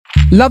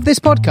Love this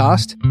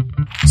podcast?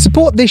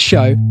 Support this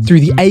show through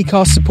the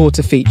Acast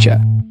supporter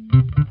feature.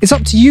 It's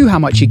up to you how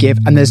much you give,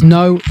 and there's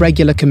no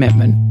regular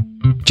commitment.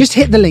 Just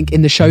hit the link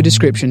in the show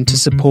description to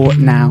support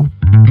now.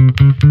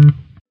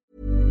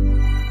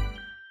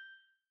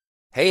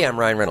 Hey, I'm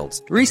Ryan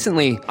Reynolds.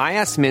 Recently, I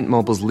asked Mint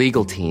Mobile's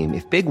legal team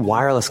if big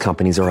wireless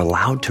companies are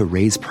allowed to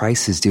raise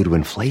prices due to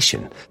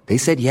inflation. They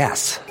said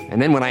yes.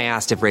 And then when I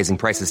asked if raising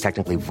prices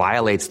technically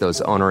violates those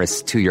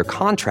onerous two-year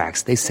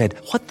contracts, they said,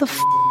 "What the f***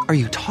 are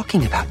you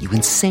talking about, you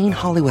insane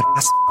Hollywood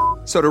ass?"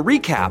 So to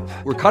recap,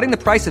 we're cutting the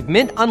price of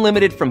Mint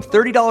Unlimited from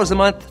 $30 a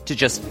month to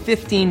just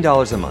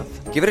 $15 a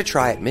month. Give it a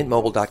try at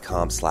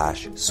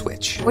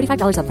mintmobile.com/switch.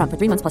 $45 up front for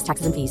 3 months plus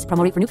taxes and fees.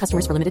 Promo rate for new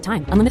customers for limited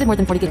time. Unlimited more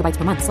than 40 gigabytes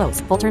per month. Slows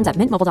full terms at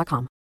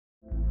mintmobile.com.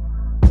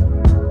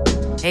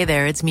 Hey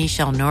there, it's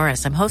Michelle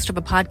Norris. I'm host of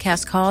a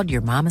podcast called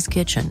Your Mama's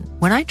Kitchen.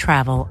 When I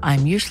travel,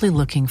 I'm usually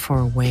looking for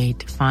a way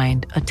to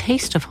find a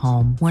taste of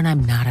home when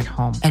I'm not at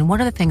home. And one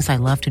of the things I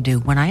love to do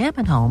when I am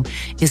at home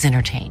is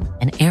entertain.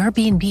 And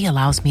Airbnb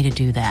allows me to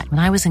do that. When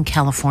I was in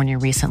California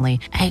recently,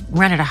 I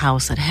rented a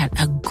house that had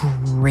a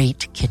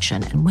great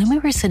kitchen. And when we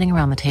were sitting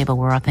around the table,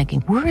 we were all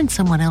thinking, we're in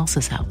someone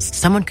else's house.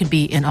 Someone could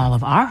be in all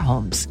of our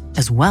homes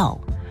as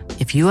well.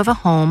 If you have a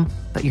home,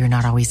 but you're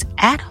not always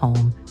at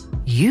home,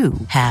 you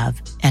have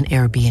an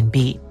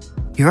Airbnb.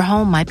 Your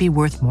home might be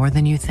worth more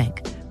than you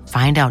think.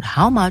 Find out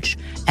how much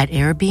at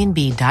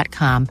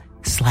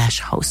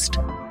airbnb.com/host.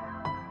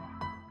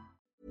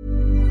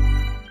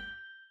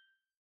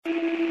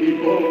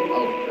 People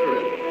of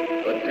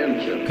Earth,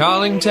 attention.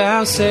 Calling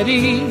Tau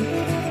City,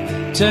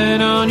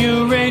 turn on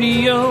your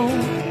radio.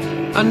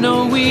 I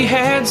know we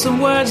had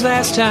some words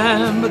last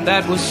time, but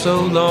that was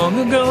so long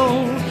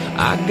ago.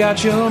 I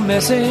got your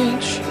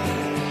message.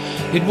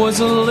 It was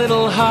a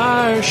little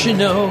harsh, you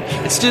know.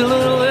 It's still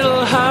a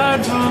little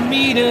hard for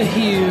me to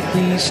hear.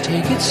 Please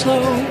take it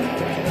slow.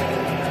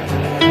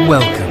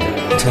 Welcome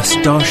to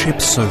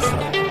Starship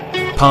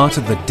Sofa, part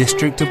of the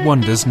District of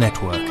Wonders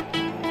network,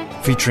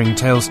 featuring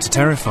tales to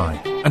terrify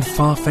and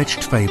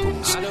far-fetched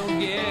fables.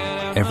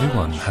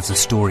 Everyone has a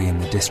story in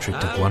the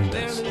District of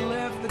Wonders.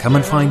 Come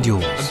and find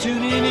yours. I'm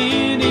tuning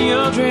in to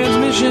your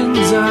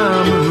transmissions.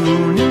 I'm a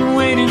moon and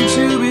waiting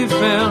to be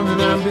found, and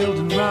I'm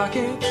building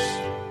rockets.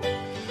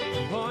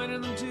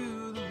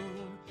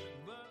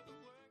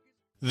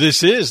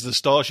 This is the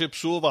Starship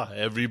Sofa.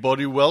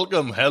 Everybody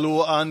welcome,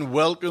 hello and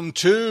welcome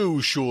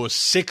to show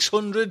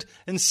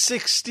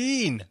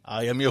 616.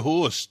 I am your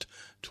host,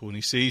 Tony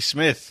C.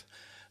 Smith.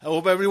 I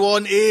hope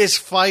everyone is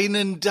fine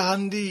and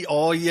dandy.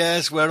 Oh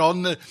yes, we're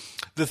on the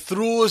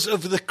throes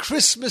of the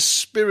Christmas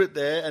spirit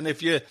there, and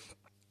if you're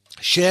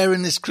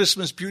sharing this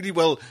Christmas beauty,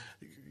 well,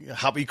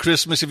 happy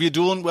Christmas. If you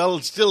don't,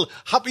 well, still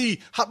happy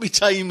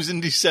times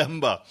in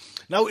December.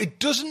 Now, it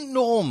doesn't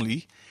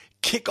normally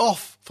kick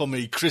off for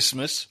me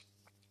Christmas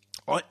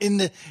in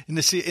the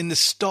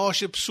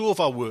Starship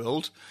Sofa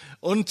world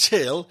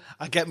until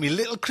I get my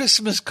little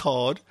Christmas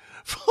card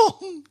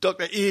from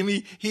Dr.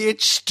 Amy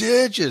H.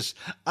 Sturgis,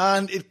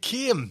 and it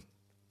came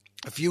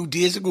a few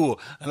days ago,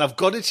 and I've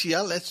got it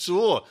here. Let's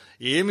go,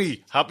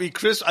 Amy, happy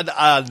Christmas. And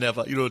I'll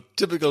never,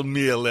 typical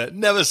mail there,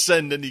 never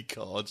send any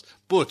cards,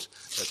 but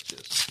let's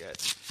just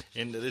get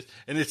into this.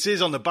 And it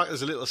says on the back,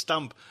 there's a little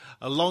stamp,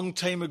 a long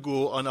time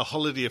ago on a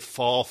holiday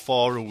far,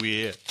 far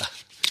away.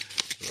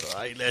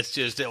 Right, let's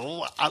just...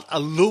 I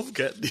love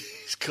getting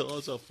these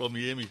cards off from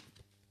Amy.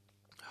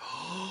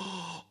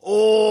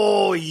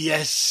 Oh,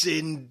 yes,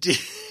 indeed.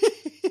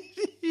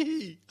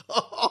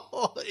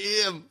 Oh,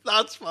 Amy,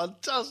 that's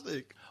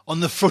fantastic. On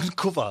the front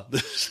cover,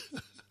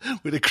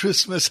 with a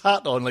Christmas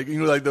hat on, like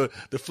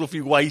the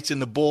fluffy white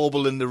and the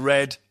bauble and the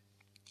red.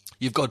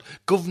 You've got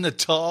Governor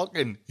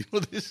Tarkin.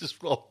 This is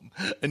from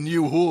A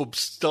New Hope,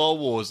 Star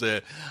Wars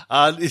there.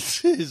 And it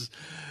says...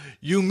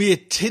 You may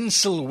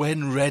tinsel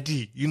when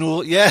ready.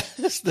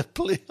 Yes, the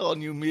play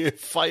on you may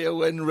fire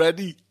when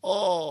ready.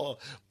 Oh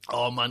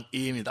man,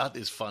 Amy, that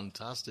is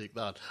fantastic,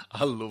 that.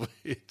 I love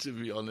it, to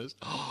be honest.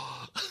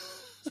 Oh.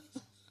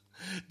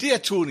 Dear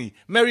Tony,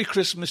 Merry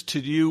Christmas to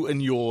you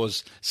and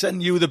yours.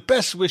 Send you the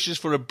best wishes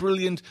for a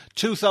brilliant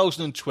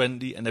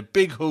 2020 and a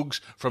big hugs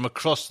from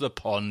across the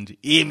pond.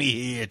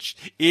 Amy H.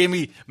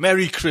 Amy,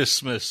 Merry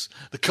Christmas.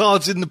 The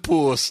card's in the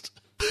post.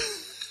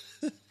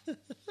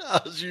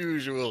 As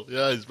usual,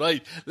 yes,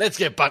 right. Let's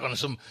get back on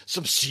some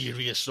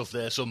serious stuff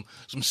there, some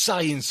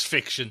science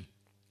fiction.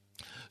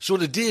 So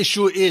today's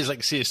show is, like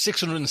I say,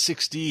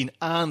 616,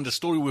 and the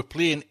story we're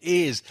playing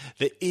is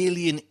The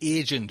Alien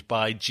Agent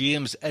by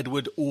James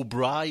Edward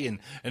O'Brien,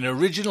 an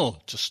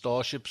original to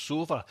Starship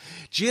Sofa.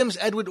 James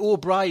Edward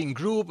O'Brien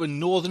grew up in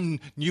northern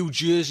New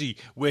Jersey,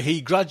 where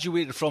he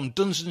graduated from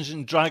Dungeons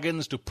and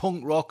Dragons to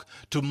punk rock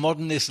to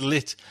modernist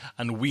lit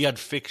and weird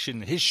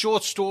fiction. His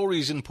short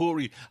stories and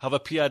poetry have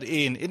appeared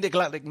in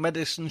Intergalactic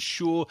Medicine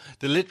Show,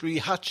 The Literary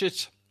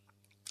Hatchet,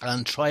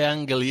 and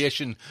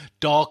Triangulation,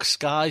 Dark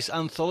Skies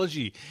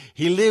Anthology.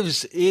 He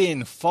lives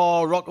in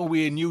Far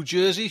Rockaway, New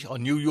Jersey, or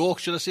New York,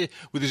 should I say,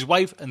 with his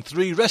wife and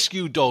 3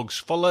 rescue dogs.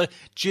 Follow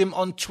Jim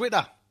on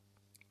Twitter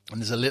And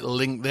there's a little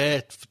link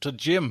there to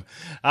Jim.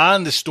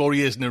 And the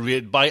story is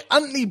narrated by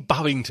Anthony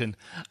Babington.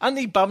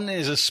 Anthony Babington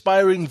is an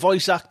aspiring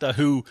voice actor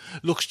who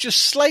looks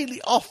just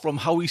slightly off from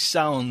how he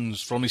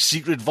sounds from his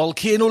secret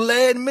volcano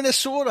lair in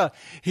Minnesota.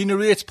 He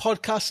narrates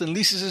podcasts and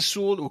leases his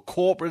soul to a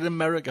corporate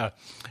America.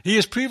 He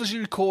has previously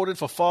recorded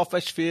for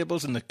Far-Fetched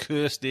Fables and The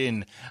Cursed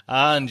Inn.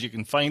 And you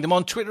can find him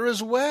on Twitter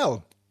as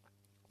well.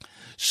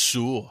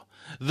 So,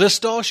 the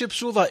Starship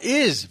Sofa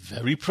is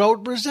very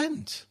proud to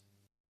present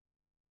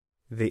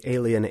The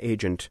Alien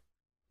Agent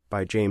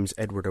by James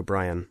Edward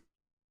O'Brien.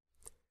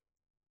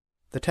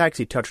 The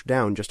taxi touched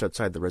down just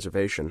outside the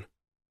reservation.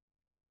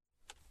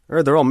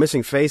 They're all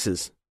missing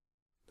faces,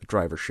 the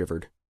driver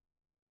shivered.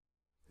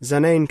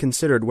 Zanane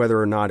considered whether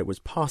or not it was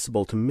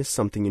possible to miss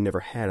something you never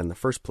had in the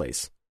first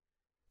place.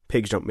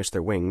 Pigs don't miss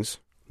their wings,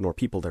 nor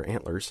people their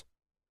antlers.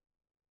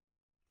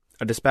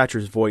 A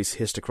dispatcher's voice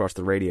hissed across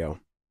the radio.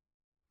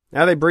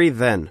 How they breathe,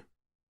 then?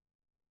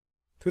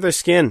 Through their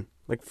skin,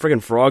 like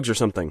friggin' frogs or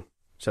something,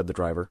 said the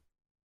driver.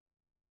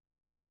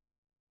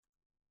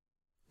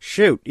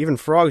 Shoot, even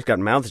frogs got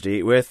mouths to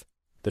eat with,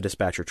 the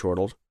dispatcher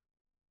chortled.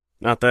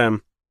 Not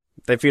them.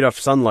 They feed off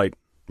sunlight,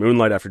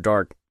 moonlight after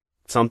dark,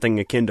 something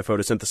akin to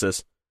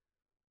photosynthesis.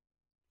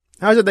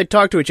 How is it they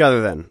talk to each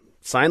other, then?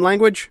 Sign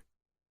language?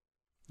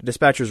 The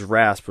dispatcher's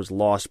rasp was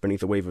lost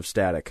beneath a wave of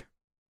static.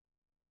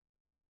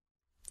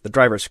 The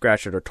driver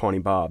scratched at her tawny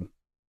bob.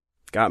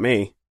 Got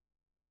me.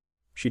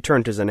 She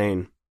turned to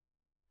Zanane.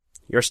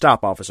 Your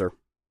stop, officer.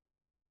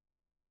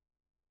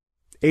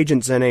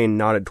 Agent Zanane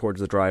nodded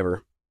towards the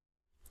driver.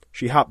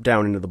 She hopped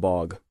down into the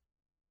bog.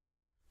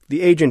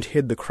 The agent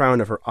hid the crown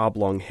of her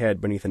oblong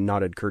head beneath a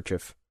knotted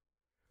kerchief.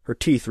 Her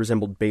teeth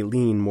resembled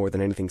baleen more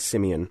than anything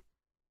simian.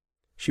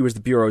 She was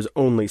the Bureau's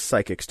only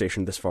psychic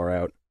stationed this far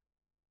out.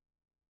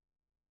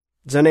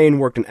 Zanane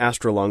worked an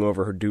astrolung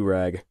over her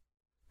do-rag.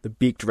 The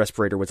beaked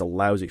respirator was a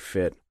lousy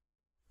fit.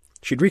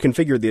 She'd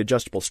reconfigured the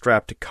adjustable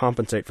strap to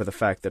compensate for the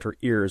fact that her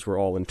ears were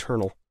all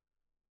internal.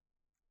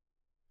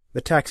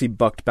 The taxi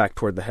bucked back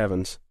toward the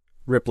heavens,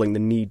 rippling the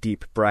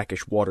knee-deep,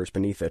 brackish waters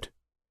beneath it.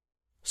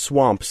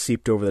 Swamp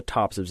seeped over the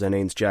tops of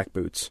Zanane's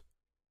jackboots.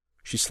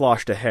 She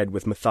sloshed ahead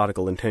with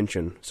methodical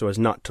intention, so as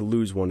not to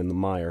lose one in the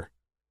mire.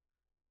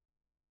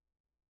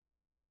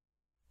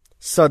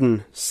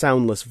 Sudden,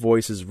 soundless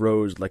voices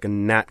rose like a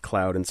gnat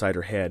cloud inside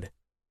her head.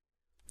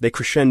 They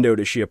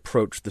crescendoed as she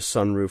approached the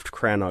sun-roofed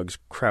cranogs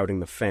crowding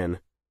the fen.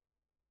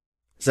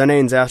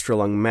 Zanane's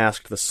astrolung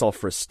masked the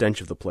sulphurous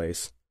stench of the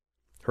place.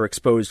 Her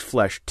exposed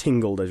flesh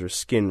tingled as her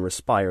skin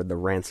respired the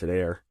rancid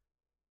air.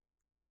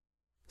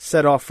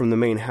 Set off from the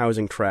main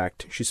housing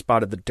tract, she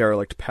spotted the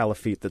derelict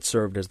palafitte that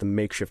served as the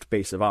makeshift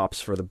base of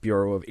ops for the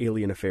Bureau of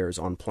Alien Affairs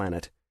on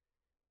planet.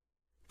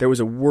 There was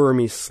a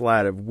wormy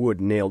slat of wood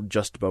nailed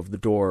just above the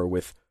door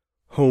with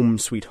 "Home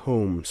Sweet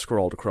Home"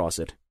 scrawled across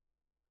it.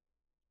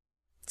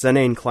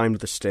 Zanane climbed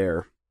the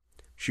stair.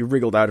 She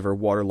wriggled out of her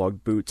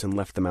waterlogged boots and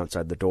left them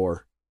outside the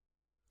door.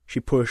 She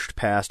pushed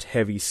past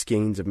heavy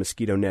skeins of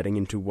mosquito netting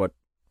into what,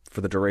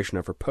 for the duration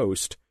of her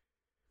post,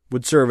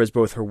 would serve as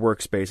both her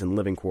workspace and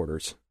living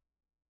quarters.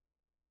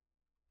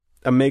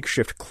 A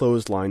makeshift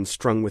clothesline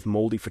strung with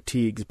moldy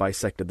fatigues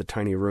bisected the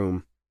tiny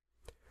room.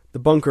 The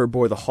bunker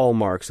bore the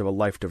hallmarks of a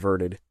life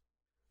diverted.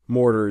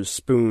 Mortars,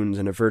 spoons,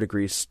 and a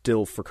verdigris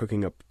still for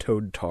cooking up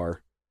toad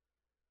tar.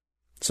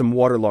 Some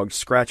waterlogged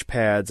scratch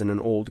pads and an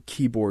old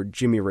keyboard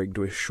jimmy-rigged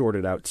to a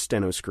shorted-out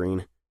steno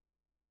screen.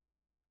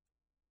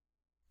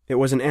 It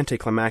was an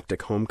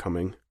anticlimactic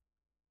homecoming.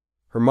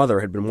 Her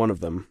mother had been one of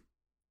them,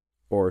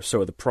 or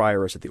so the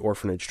prioress at the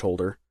orphanage told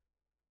her.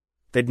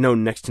 They'd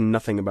known next to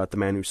nothing about the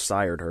man who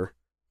sired her,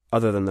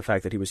 other than the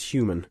fact that he was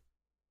human.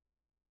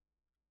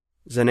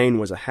 Zanane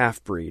was a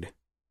half-breed,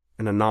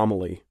 an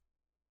anomaly.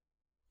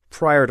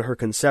 Prior to her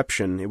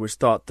conception, it was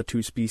thought the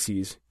two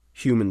species,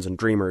 humans and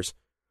dreamers,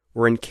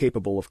 were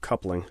incapable of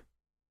coupling.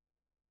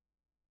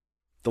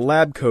 The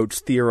lab coats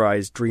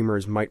theorized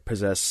dreamers might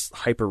possess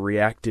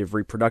hyper-reactive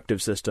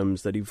reproductive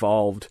systems that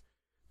evolved,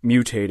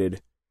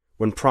 mutated,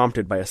 when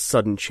prompted by a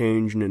sudden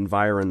change in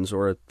environs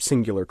or a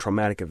singular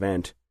traumatic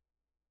event.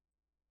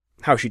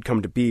 How she'd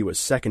come to be was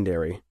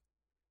secondary.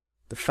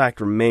 The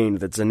fact remained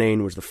that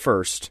Zanane was the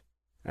first,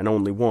 and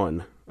only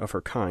one, of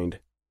her kind.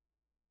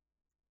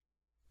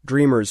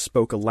 Dreamers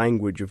spoke a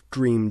language of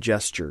dream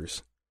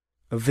gestures,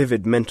 a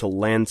vivid mental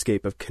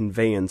landscape of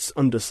conveyance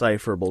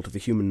undecipherable to the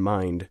human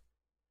mind.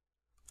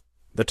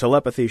 The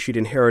telepathy she'd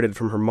inherited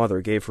from her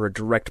mother gave her a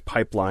direct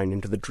pipeline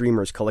into the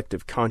dreamer's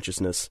collective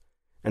consciousness,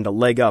 and a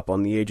leg up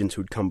on the agents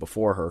who'd come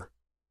before her.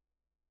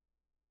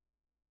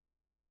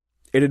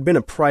 It had been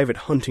a private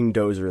hunting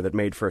dozer that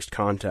made first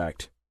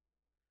contact.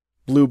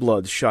 Blue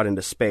bloods shot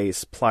into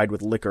space, plied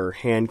with liquor,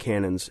 hand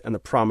cannons, and the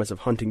promise of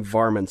hunting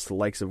varmints the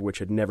likes of which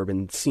had never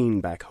been seen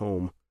back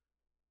home.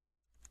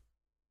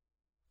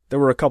 There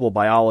were a couple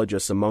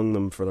biologists among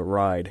them for the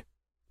ride,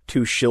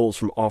 2 shills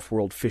from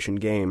off-world Fish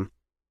and Game.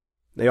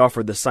 They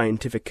offered the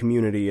scientific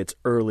community its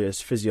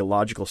earliest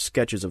physiological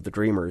sketches of the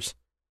dreamers.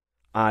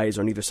 Eyes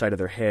on either side of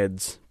their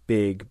heads,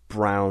 big,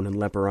 brown, and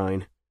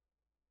leporine.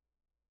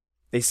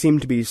 They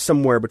seemed to be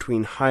somewhere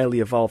between highly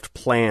evolved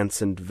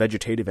plants and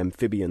vegetative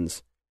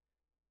amphibians.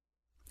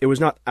 It was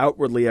not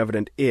outwardly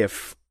evident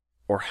if,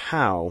 or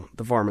how,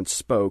 the varmints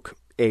spoke,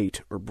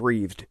 ate, or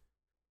breathed.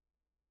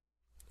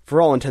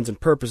 For all intents and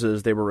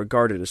purposes, they were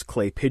regarded as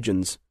clay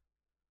pigeons,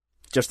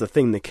 just the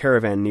thing the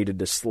caravan needed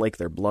to slake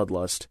their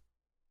bloodlust.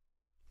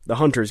 The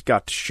hunters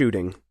got to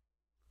shooting.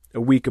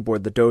 A week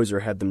aboard the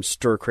Dozer had them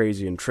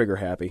stir-crazy and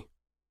trigger-happy.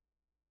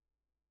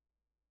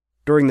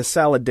 During the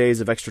salad days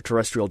of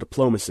extraterrestrial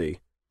diplomacy,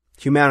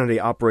 humanity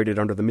operated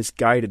under the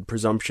misguided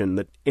presumption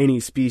that any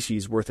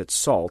species worth its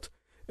salt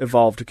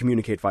evolved to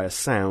communicate via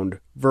sound,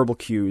 verbal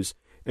cues,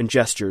 and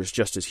gestures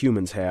just as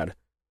humans had.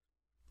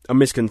 A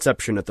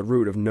misconception at the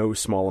root of no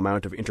small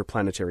amount of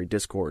interplanetary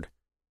discord.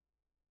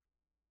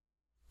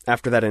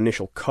 After that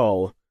initial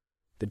cull,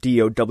 the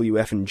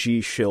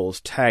DOWF&G shills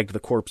tagged the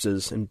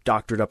corpses and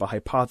doctored up a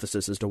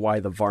hypothesis as to why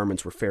the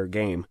varmints were fair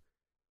game.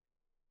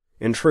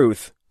 In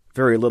truth,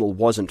 very little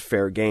wasn't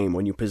fair game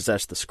when you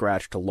possessed the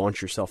scratch to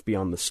launch yourself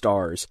beyond the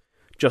stars,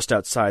 just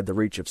outside the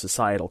reach of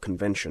societal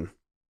convention.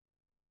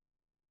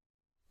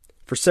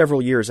 For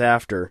several years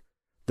after,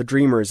 the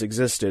Dreamers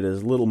existed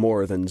as little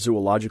more than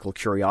zoological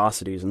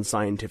curiosities in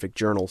scientific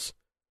journals.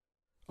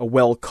 A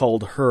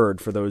well-culled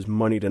herd for those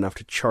moneyed enough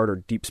to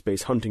charter deep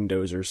space hunting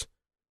dozers.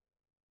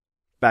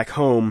 Back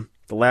home,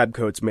 the lab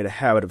coats made a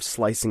habit of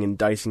slicing and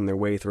dicing their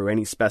way through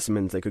any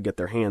specimens they could get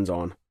their hands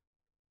on.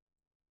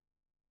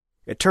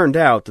 It turned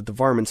out that the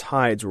varmints'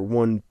 hides were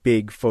one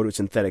big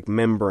photosynthetic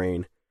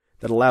membrane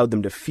that allowed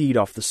them to feed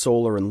off the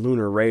solar and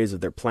lunar rays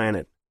of their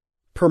planet,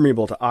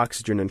 permeable to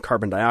oxygen and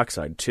carbon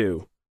dioxide,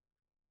 too.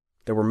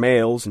 There were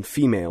males and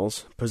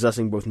females,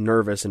 possessing both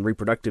nervous and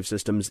reproductive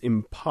systems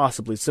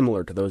impossibly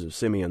similar to those of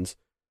simians.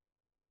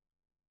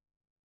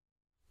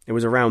 It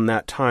was around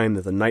that time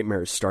that the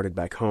nightmares started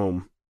back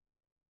home.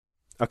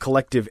 A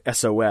collective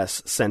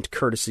SOS sent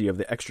courtesy of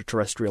the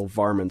extraterrestrial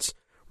varmints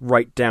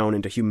right down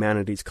into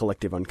humanity's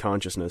collective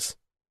unconsciousness.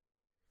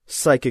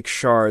 Psychic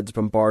shards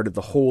bombarded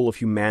the whole of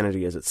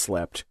humanity as it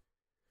slept,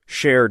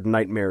 shared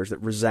nightmares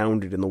that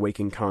resounded in the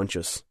waking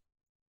conscious.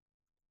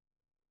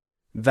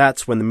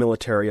 That's when the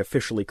military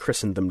officially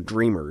christened them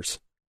Dreamers.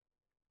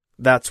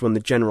 That's when the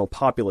general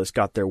populace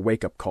got their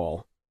wake-up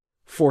call,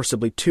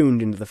 forcibly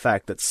tuned into the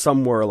fact that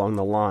somewhere along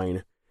the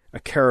line, a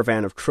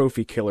caravan of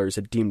trophy killers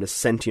had deemed a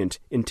sentient,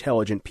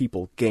 intelligent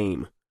people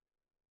game.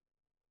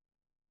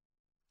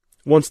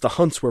 Once the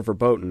hunts were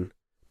verboten,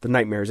 the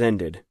nightmares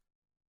ended,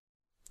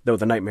 though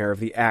the nightmare of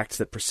the acts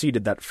that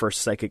preceded that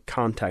first psychic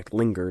contact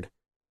lingered.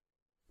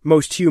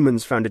 Most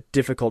humans found it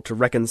difficult to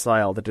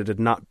reconcile that it had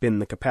not been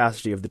the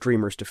capacity of the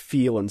Dreamers to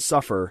feel and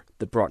suffer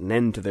that brought an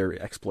end to their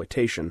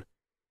exploitation.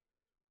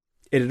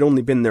 It had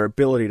only been their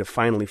ability to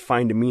finally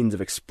find a means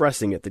of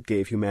expressing it that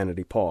gave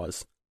humanity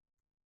pause.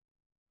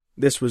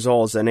 This was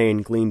all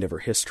Zanane gleaned of her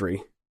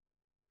history.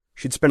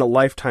 She'd spent a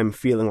lifetime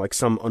feeling like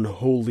some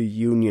unholy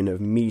union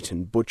of meat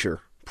and butcher,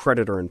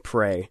 predator and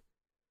prey.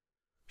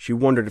 She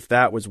wondered if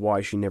that was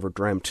why she never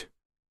dreamt.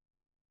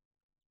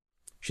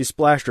 She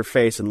splashed her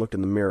face and looked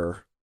in the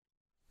mirror.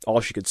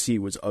 All she could see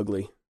was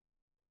ugly.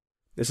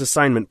 This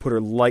assignment put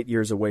her light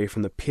years away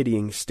from the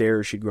pitying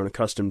stares she'd grown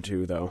accustomed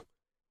to, though.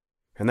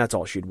 And that's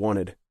all she'd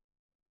wanted.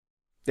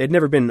 They had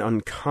never been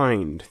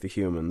unkind, the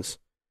humans,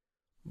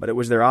 but it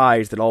was their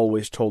eyes that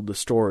always told the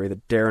story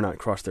that dare not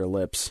cross their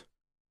lips.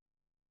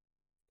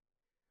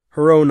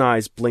 Her own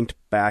eyes blinked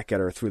back at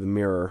her through the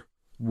mirror,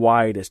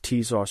 wide as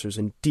tea saucers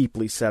and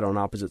deeply set on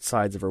opposite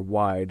sides of her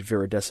wide,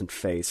 viridescent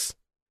face.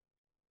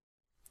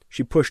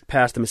 She pushed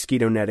past the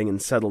mosquito netting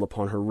and settled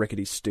upon her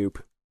rickety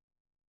stoop.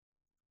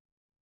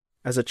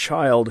 As a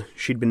child,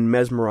 she'd been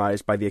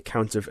mesmerized by the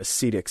accounts of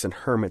ascetics and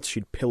hermits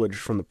she'd pillaged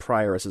from the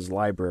prioress's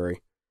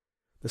library.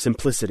 The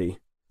simplicity,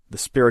 the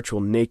spiritual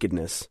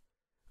nakedness,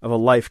 of a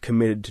life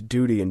committed to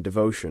duty and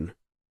devotion.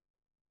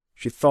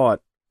 She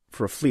thought,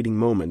 for a fleeting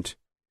moment,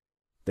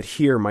 that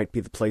here might be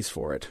the place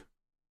for it.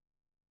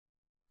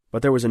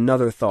 But there was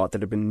another thought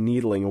that had been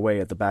needling away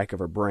at the back of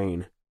her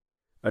brain,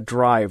 a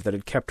drive that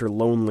had kept her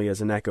lonely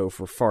as an echo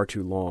for far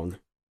too long.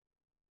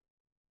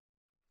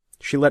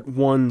 She let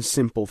one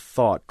simple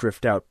thought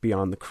drift out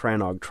beyond the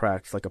Cranog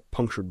tracks like a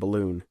punctured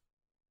balloon.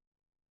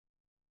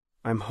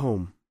 I'm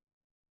home.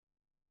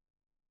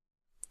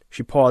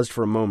 She paused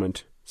for a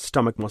moment,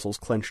 stomach muscles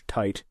clenched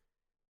tight,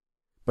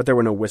 but there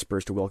were no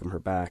whispers to welcome her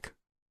back.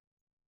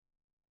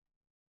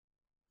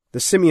 The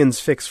simians'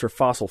 fix for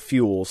fossil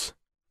fuels,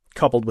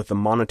 coupled with the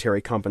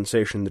monetary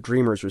compensation the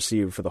Dreamers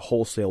received for the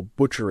wholesale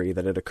butchery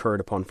that had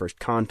occurred upon first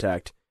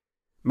contact,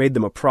 made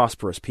them a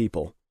prosperous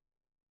people.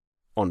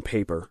 On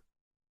paper.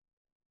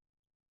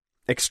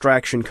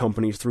 Extraction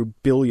companies threw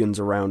billions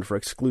around for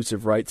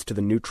exclusive rights to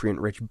the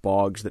nutrient-rich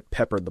bogs that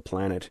peppered the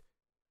planet.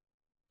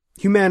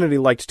 Humanity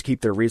liked to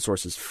keep their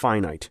resources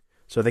finite,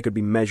 so they could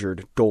be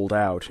measured, doled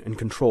out, and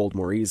controlled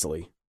more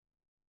easily.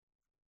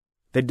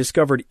 They'd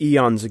discovered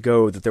eons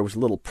ago that there was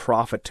little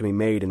profit to be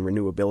made in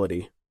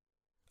renewability.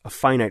 A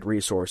finite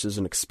resource is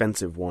an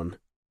expensive one.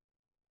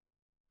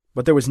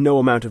 But there was no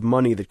amount of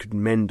money that could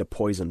mend a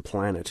poisoned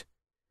planet,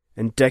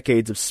 and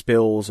decades of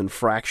spills and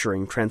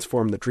fracturing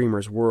transformed the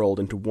Dreamers'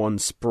 world into one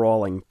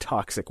sprawling,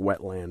 toxic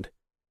wetland.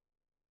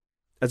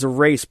 As a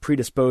race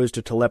predisposed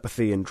to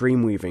telepathy and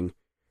dreamweaving,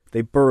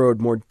 they burrowed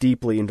more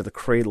deeply into the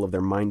cradle of their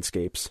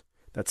mindscapes,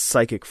 that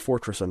psychic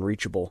fortress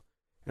unreachable,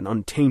 and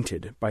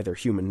untainted by their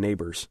human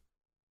neighbors.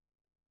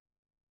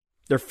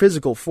 Their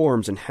physical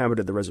forms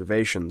inhabited the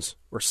reservations,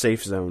 or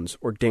safe zones,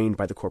 ordained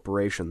by the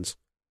corporations.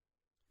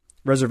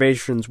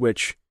 Reservations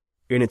which,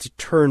 in its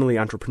eternally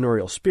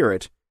entrepreneurial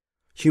spirit,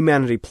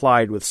 humanity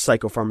plied with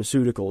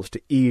psychopharmaceuticals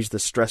to ease the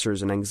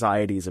stressors and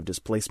anxieties of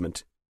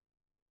displacement.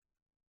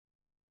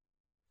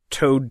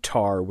 Toad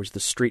tar was the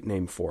street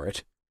name for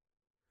it.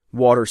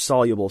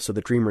 Water-soluble so the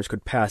Dreamers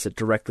could pass it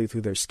directly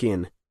through their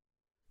skin.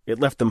 It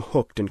left them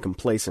hooked and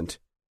complacent,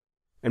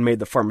 and made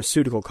the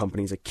pharmaceutical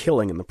companies a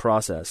killing in the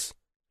process,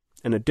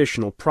 an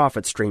additional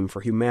profit stream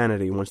for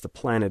humanity once the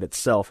planet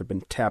itself had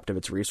been tapped of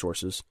its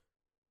resources.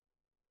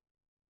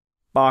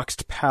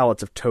 Boxed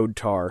pallets of toad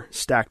tar,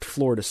 stacked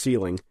floor to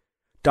ceiling,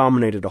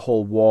 dominated a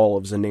whole wall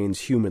of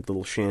Zanane's humid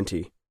little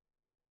shanty.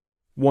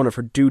 One of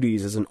her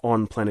duties as an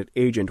on-planet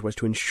agent was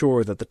to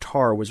ensure that the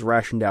tar was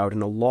rationed out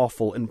in a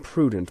lawful and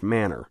prudent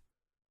manner.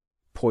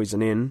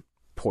 Poison in,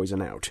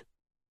 poison out.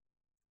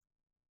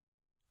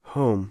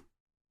 Home,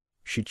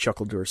 she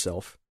chuckled to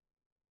herself.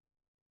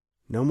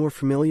 No more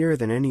familiar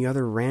than any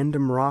other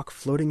random rock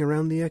floating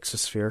around the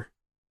exosphere.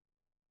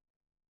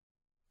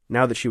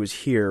 Now that she was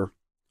here,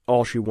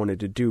 all she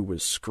wanted to do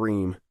was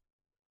scream.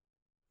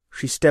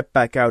 She stepped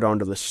back out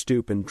onto the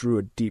stoop and drew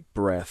a deep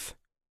breath.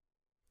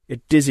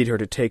 It dizzied her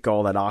to take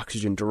all that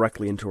oxygen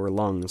directly into her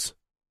lungs.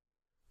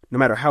 No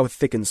matter how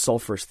thick and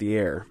sulphurous the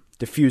air,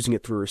 diffusing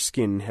it through her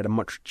skin had a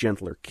much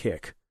gentler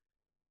kick.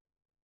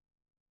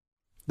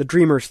 The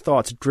Dreamer's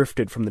thoughts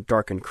drifted from the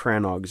darkened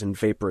Cranogs in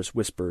vaporous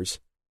whispers.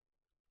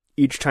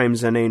 Each time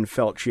Zanane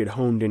felt she had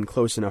honed in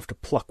close enough to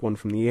pluck one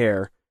from the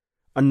air,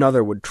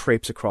 another would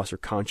traipse across her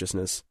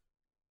consciousness.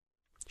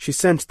 She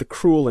sensed the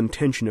cruel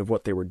intention of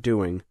what they were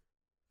doing,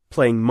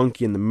 playing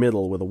monkey in the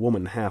middle with a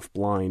woman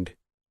half-blind.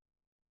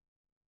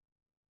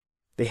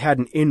 They had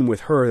an in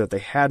with her that they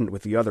hadn't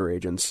with the other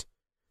agents,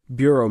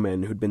 bureau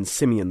men who'd been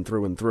simian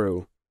through and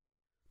through,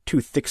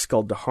 too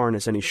thick-skulled to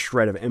harness any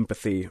shred of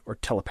empathy or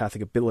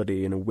telepathic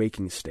ability in a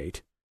waking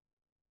state.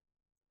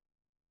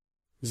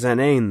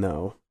 Zanane,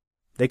 though,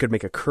 they could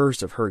make a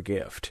curse of her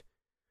gift,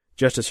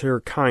 just as her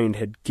kind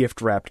had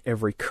gift-wrapped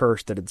every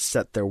curse that had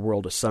set their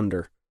world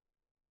asunder.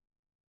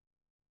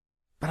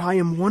 "But I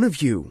am one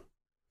of you,"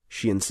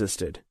 she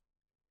insisted.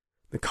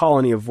 The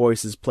colony of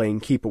voices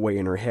playing keep-away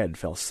in her head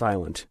fell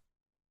silent.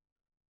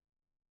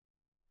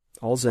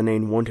 All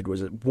Zanane wanted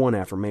was one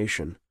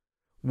affirmation,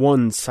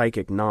 one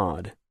psychic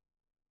nod.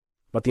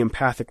 But the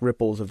empathic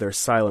ripples of their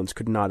silence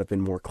could not have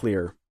been more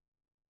clear.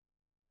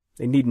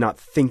 They need not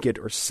think it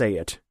or say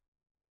it.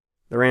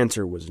 Their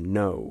answer was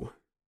no.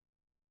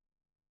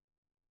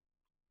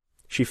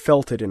 She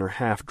felt it in her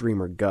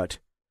half-dreamer gut,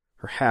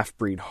 her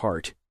half-breed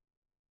heart.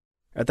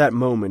 At that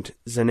moment,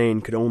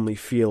 Zanane could only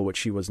feel what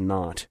she was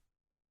not.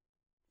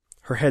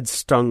 Her head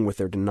stung with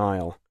their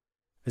denial,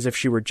 as if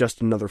she were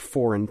just another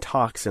foreign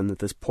toxin that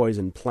this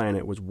poisoned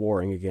planet was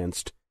warring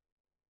against.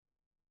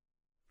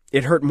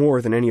 It hurt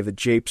more than any of the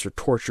japes or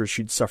tortures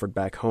she'd suffered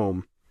back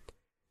home,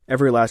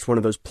 every last one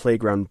of those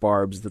playground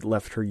barbs that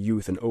left her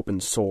youth an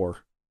open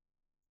sore.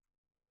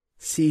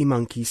 "Sea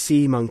monkey,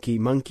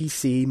 monkey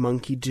see,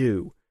 monkey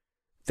do,"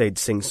 they'd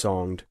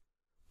sing-songed,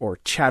 or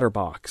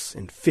chatterbox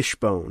and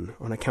fishbone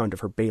on account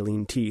of her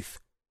baleen teeth.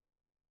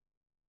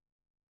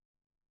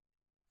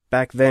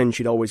 Back then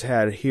she'd always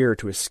had here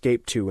to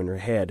escape to in her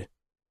head,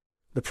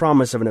 the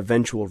promise of an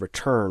eventual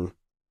return,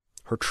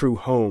 her true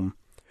home,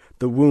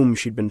 the womb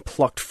she'd been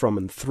plucked from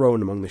and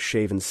thrown among the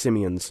shaven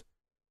simians.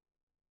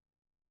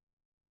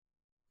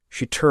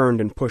 She turned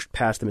and pushed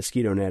past the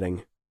mosquito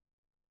netting.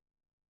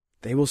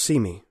 They will see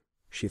me,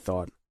 she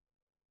thought.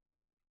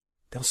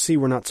 They'll see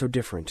we're not so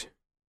different.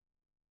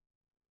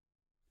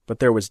 But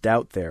there was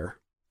doubt there,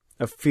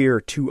 a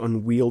fear too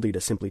unwieldy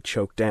to simply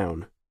choke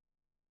down.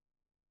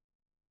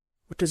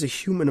 What does a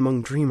human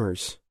among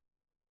dreamers,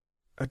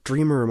 a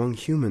dreamer among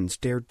humans,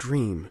 dare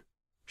dream?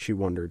 She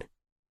wondered.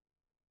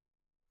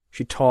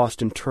 She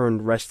tossed and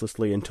turned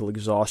restlessly until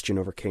exhaustion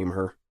overcame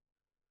her.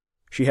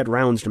 She had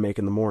rounds to make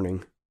in the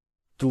morning,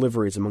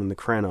 deliveries among the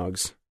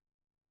Cranogs.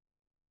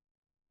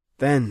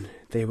 Then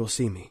they will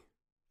see me.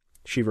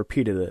 She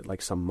repeated it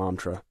like some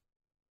mantra.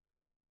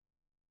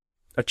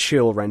 A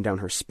chill ran down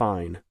her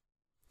spine,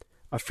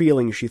 a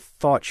feeling she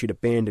thought she'd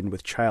abandoned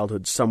with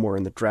childhood somewhere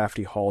in the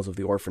drafty halls of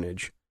the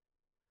orphanage.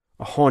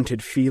 A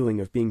haunted feeling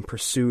of being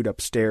pursued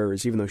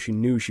upstairs even though she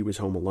knew she was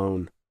home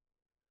alone.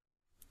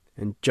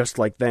 And just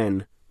like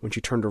then, when she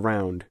turned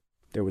around,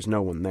 there was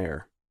no one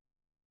there.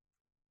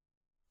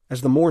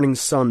 As the morning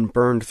sun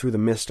burned through the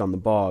mist on the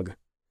bog,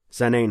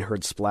 Zanane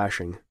heard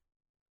splashing.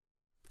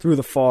 Through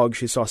the fog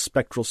she saw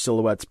spectral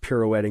silhouettes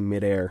pirouetting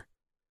mid-air,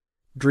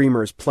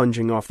 dreamers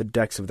plunging off the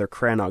decks of their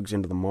Cranogs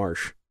into the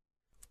marsh.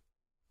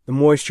 The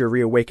moisture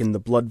reawakened the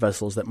blood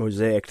vessels that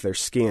mosaicked their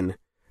skin,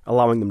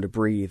 allowing them to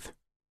breathe.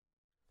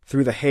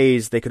 Through the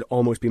haze, they could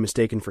almost be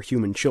mistaken for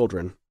human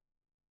children,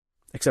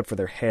 except for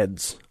their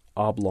heads,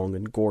 oblong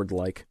and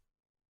gourd-like.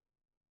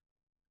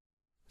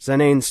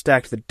 Zanane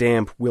stacked the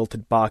damp,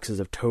 wilted boxes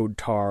of toad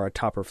tar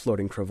atop her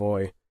floating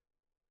travois.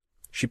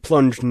 She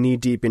plunged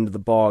knee-deep into the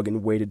bog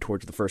and waded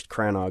towards the first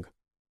crannog.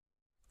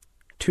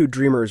 2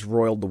 dreamers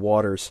roiled the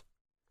waters.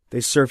 They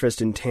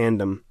surfaced in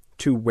tandem,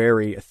 2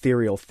 wary,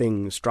 ethereal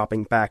things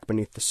dropping back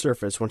beneath the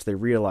surface once they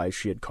realized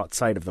she had caught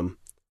sight of them.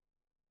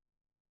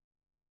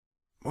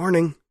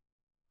 "Morning,"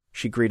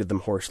 she greeted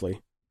them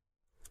hoarsely.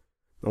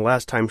 The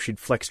last time she'd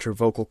flexed her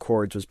vocal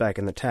cords was back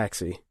in the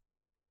taxi.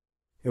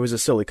 It was a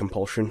silly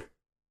compulsion.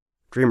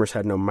 Dreamers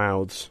had no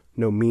mouths,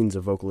 no means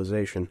of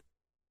vocalization.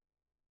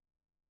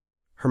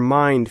 Her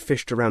mind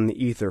fished around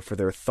the ether for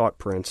their thought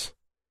prints,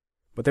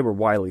 but they were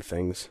wily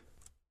things,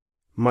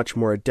 much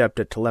more adept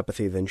at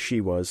telepathy than she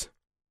was.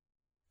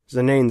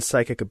 Zanane's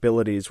psychic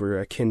abilities were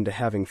akin to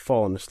having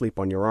fallen asleep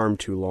on your arm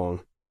too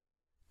long,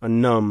 a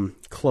numb,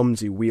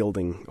 clumsy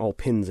wielding, all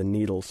pins and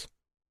needles.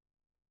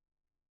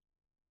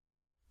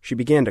 She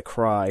began to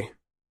cry.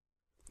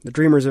 The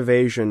dreamer's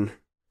evasion,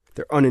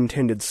 their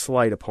unintended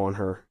slight upon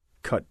her,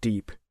 cut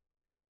deep.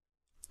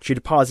 She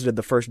deposited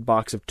the first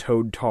box of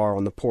toad tar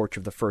on the porch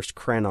of the first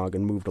crannog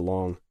and moved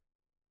along.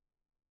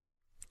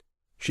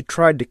 She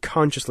tried to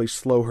consciously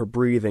slow her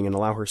breathing and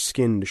allow her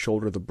skin to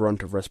shoulder the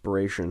brunt of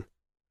respiration.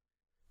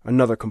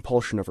 Another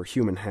compulsion of her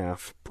human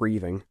half,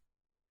 breathing.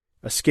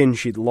 A skin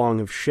she'd long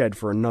have shed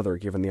for another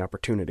given the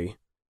opportunity.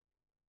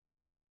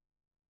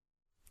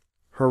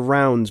 Her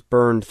rounds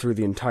burned through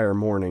the entire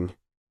morning.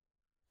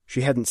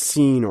 She hadn't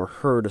seen or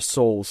heard a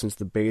soul since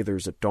the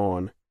bathers at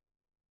dawn.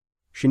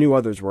 She knew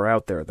others were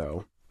out there,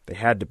 though. They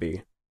had to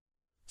be.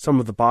 Some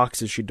of the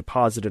boxes she'd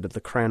deposited at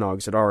the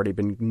crannogs had already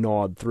been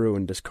gnawed through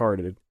and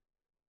discarded.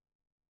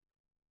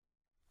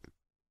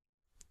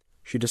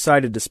 She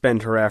decided to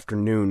spend her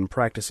afternoon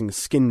practicing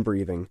skin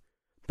breathing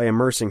by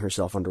immersing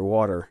herself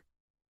underwater.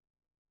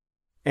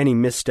 Any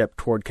misstep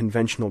toward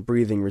conventional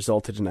breathing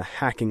resulted in a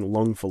hacking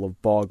lungful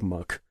of bog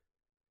muck.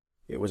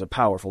 It was a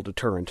powerful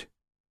deterrent.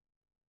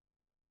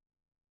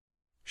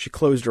 She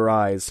closed her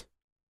eyes.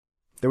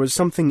 There was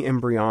something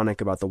embryonic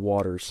about the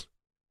waters,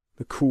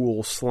 the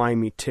cool,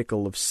 slimy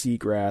tickle of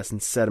seagrass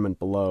and sediment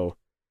below,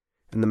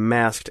 and the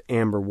masked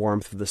amber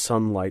warmth of the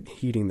sunlight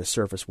heating the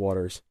surface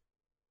waters.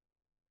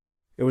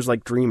 It was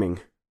like dreaming.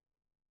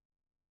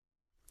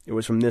 It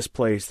was from this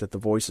place that the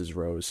voices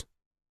rose.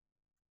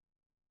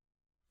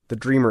 The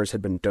dreamers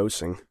had been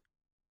dosing.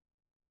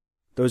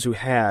 Those who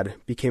had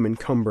became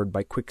encumbered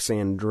by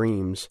quicksand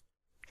dreams,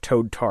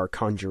 toad tar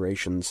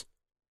conjurations.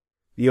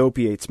 The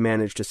opiates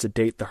managed to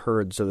sedate the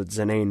herd so that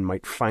Zanane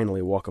might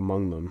finally walk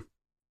among them.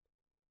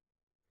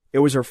 It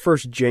was her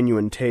first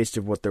genuine taste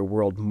of what their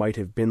world might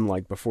have been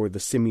like before the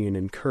simian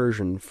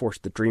incursion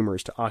forced the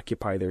dreamers to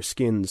occupy their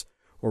skins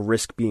or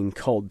risk being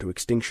culled to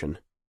extinction.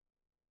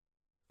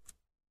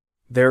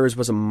 Theirs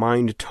was a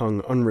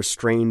mind-tongue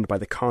unrestrained by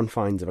the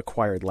confines of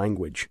acquired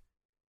language.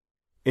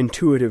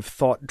 Intuitive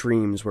thought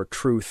dreams where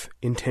truth,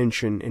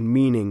 intention, and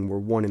meaning were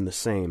one and the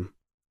same.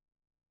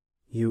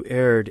 "You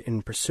erred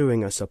in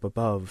pursuing us up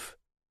above."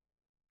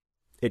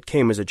 It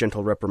came as a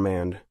gentle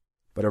reprimand,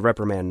 but a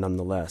reprimand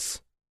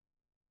nonetheless.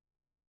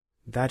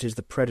 "That is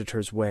the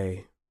predator's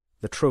way,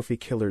 the trophy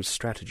killer's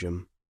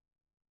stratagem.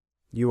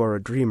 You are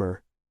a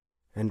dreamer,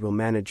 and will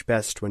manage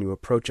best when you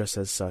approach us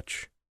as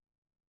such.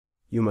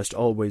 You must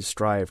always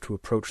strive to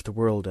approach the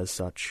world as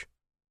such."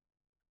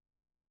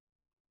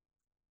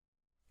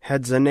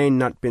 Had Zanane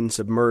not been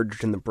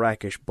submerged in the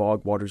brackish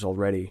bog waters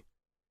already,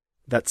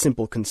 that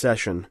simple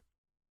concession,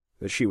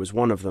 that she was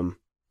one of them,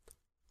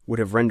 would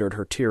have rendered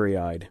her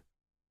teary-eyed.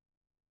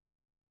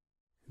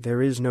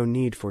 "There is no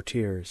need for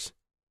tears,"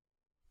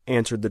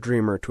 answered the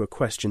dreamer to a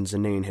question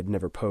Zanane had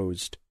never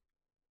posed.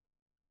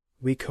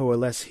 "We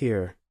coalesce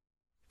here,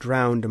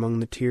 drowned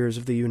among the tears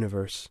of the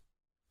universe,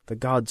 the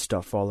god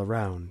stuff all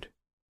around."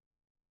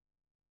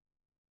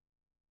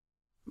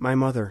 "My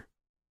mother,"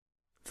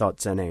 thought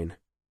Zanane.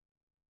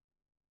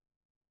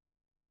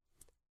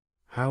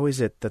 "How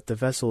is it that the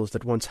vessels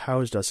that once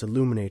housed us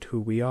illuminate who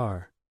we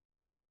are?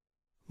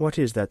 What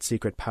is that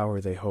secret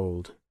power they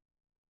hold?"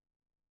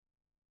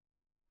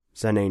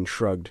 Zanane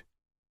shrugged.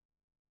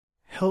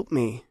 "Help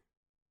me,"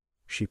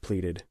 she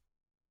pleaded.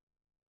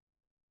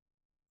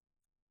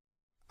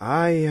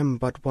 "I am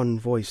but one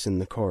voice in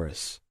the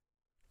chorus,"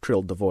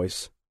 trilled the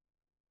voice.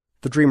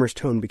 The dreamer's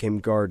tone became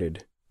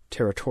guarded,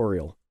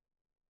 territorial.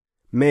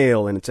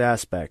 Male in its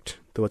aspect,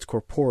 though its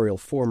corporeal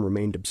form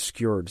remained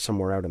obscured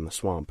somewhere out in the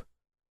swamp.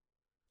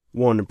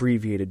 One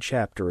abbreviated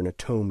chapter in a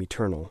tome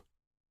eternal.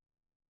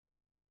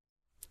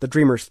 The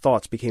dreamer's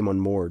thoughts became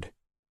unmoored.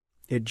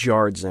 It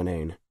jarred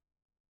Zanane.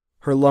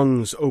 Her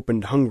lungs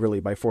opened hungrily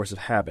by force of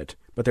habit,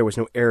 but there was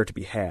no air to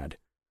be had.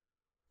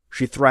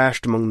 She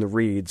thrashed among the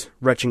reeds,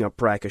 retching up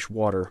brackish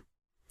water.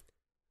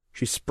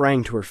 She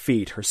sprang to her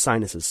feet, her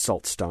sinuses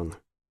salt-stung.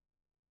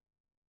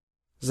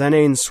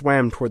 Zanane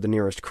swam toward the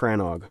nearest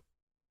crannog.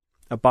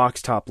 A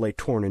box top lay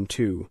torn in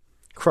two,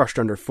 crushed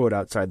underfoot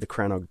outside the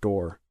crannog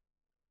door.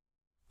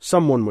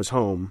 Someone was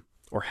home,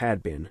 or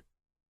had been.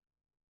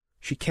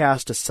 She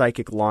cast a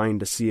psychic line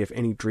to see if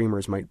any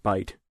dreamers might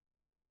bite.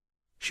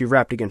 She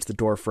rapped against the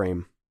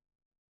doorframe.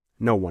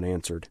 No one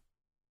answered.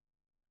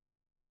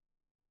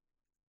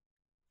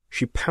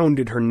 She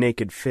pounded her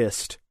naked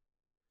fist,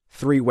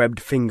 3 webbed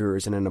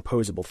fingers and an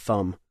opposable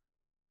thumb.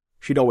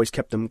 She'd always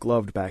kept them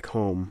gloved back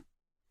home.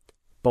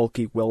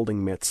 Bulky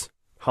welding mitts,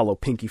 hollow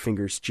pinky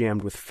fingers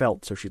jammed with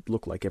felt so she'd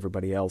look like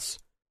everybody else.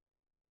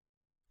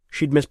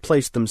 She'd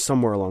misplaced them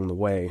somewhere along the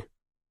way.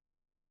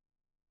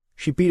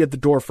 She beat at the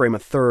doorframe a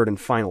 3rd and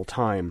final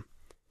time,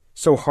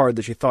 so hard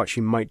that she thought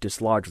she might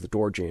dislodge the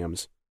door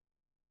jambs.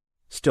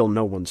 Still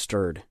no one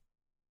stirred.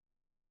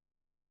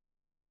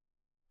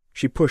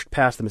 She pushed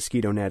past the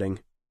mosquito netting.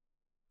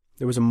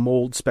 There was a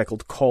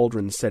mold-speckled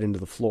cauldron set into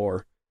the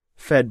floor,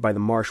 fed by the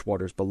marsh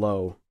waters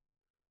below.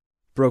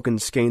 Broken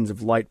skeins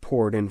of light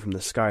poured in from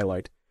the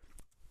skylight,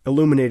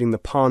 illuminating the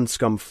pond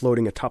scum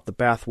floating atop the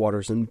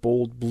bathwaters in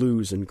bold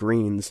blues and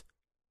greens.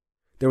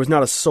 There was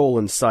not a soul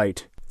in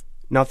sight,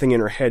 nothing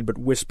in her head but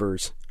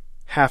whispers.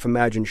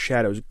 Half-imagined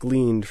shadows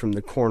gleamed from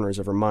the corners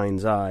of her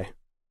mind's eye.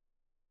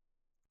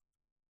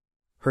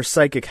 Her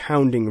psychic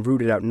hounding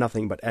rooted out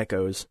nothing but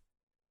echoes.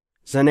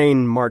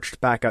 Zanane marched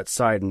back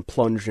outside and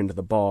plunged into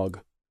the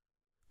bog.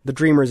 The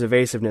dreamer's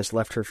evasiveness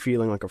left her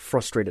feeling like a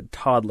frustrated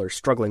toddler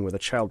struggling with a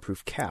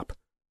childproof cap.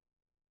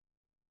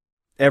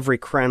 Every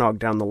crannog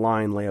down the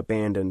line lay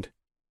abandoned,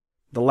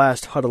 the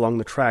last hut along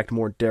the tract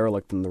more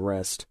derelict than the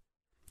rest,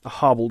 a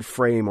hobbled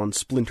frame on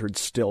splintered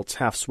stilts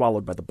half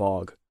swallowed by the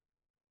bog.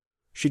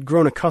 She'd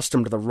grown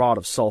accustomed to the rot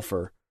of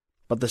sulfur,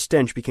 but the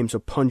stench became so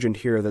pungent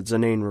here that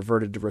Zanane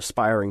reverted to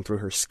respiring through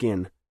her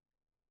skin.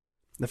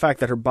 The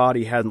fact that her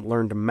body hadn't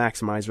learned to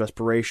maximize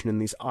respiration in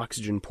these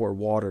oxygen-poor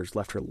waters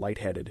left her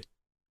lightheaded.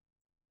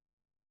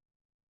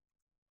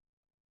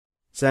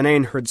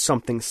 Zanane heard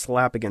something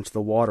slap against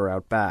the water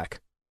out back.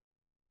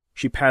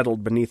 She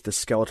paddled beneath the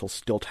skeletal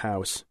stilt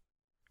house.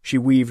 She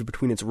weaved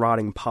between its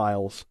rotting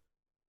piles.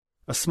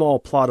 A small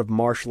plot of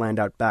marshland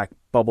out back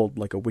bubbled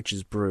like a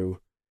witch's brew,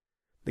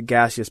 the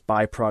gaseous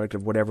byproduct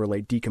of whatever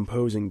lay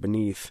decomposing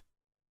beneath.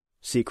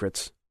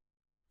 Secrets.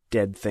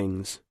 Dead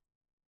things.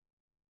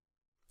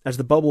 As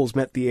the bubbles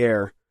met the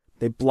air,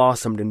 they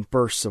blossomed in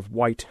bursts of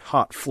white,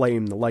 hot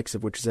flame the likes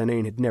of which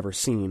Zanane had never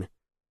seen.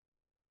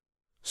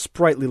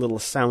 Sprightly little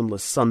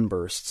soundless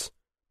sunbursts.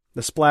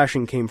 The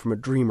splashing came from a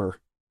dreamer,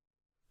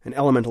 an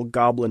elemental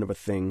goblin of a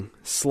thing,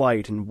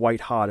 slight and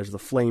white-hot as the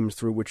flames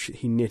through which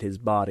he knit his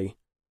body.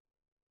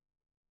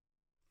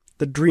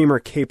 The dreamer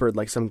capered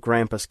like some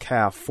grampus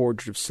calf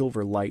forged of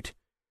silver light,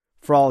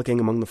 frolicking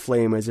among the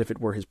flame as if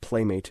it were his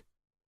playmate.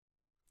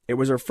 It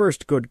was her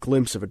first good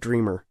glimpse of a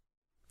dreamer,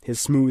 his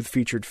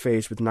smooth-featured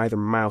face with neither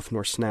mouth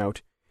nor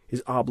snout,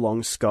 his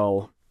oblong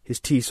skull, his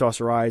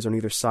tea-saucer eyes on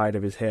either side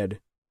of his head,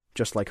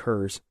 just like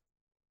hers.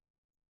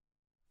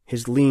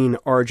 His lean,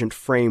 argent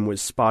frame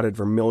was spotted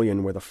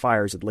vermilion where the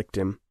fires had licked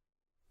him.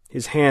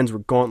 His hands were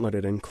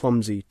gauntleted and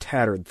clumsy,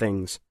 tattered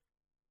things.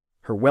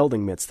 Her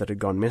welding mitts that had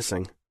gone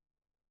missing.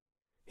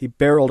 He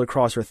barreled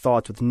across her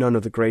thoughts with none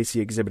of the grace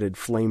he exhibited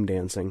flame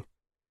dancing.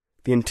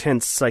 The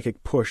intense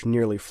psychic push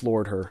nearly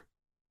floored her.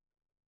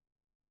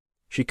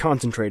 She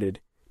concentrated,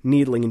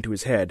 needling into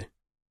his head.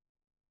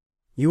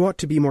 "You ought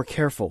to be more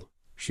careful,"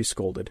 she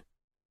scolded.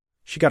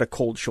 She got a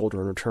cold shoulder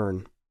in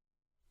return.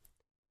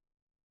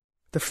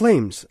 "The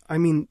flames,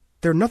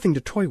 they're nothing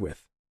to toy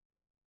with."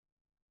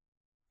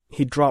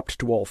 He dropped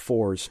to all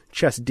fours,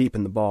 chest deep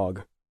in the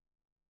bog.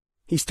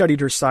 He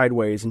studied her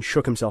sideways and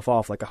shook himself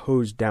off like a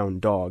hosed-down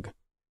dog.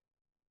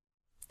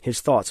 His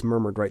thoughts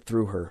murmured right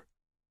through her.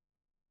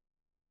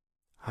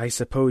 "I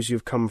suppose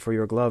you've come for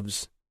your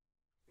gloves.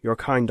 Your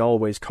kind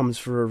always comes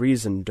for a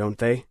reason, don't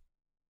they?"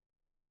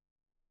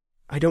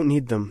 "I don't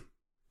need them,"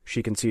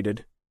 she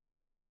conceded.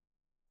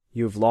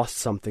 "You've lost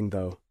something,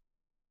 though."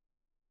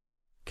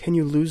 "Can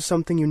you lose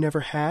something you never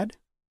had?"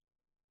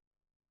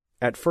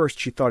 At first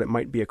she thought it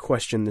might be a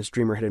question this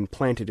dreamer had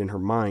implanted in her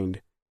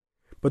mind,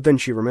 but then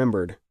she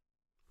remembered.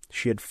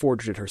 She had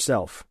forged it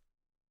herself.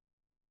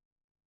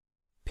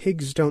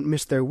 "Pigs don't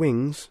miss their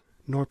wings,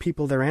 nor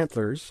people their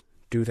antlers,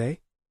 do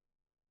they?"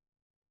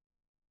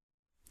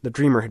 The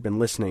dreamer had been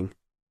listening.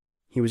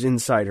 He was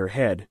inside her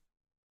head.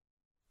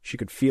 She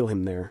could feel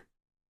him there.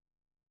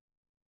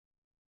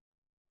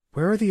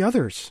 "Where are the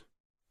others?"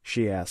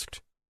 she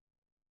asked.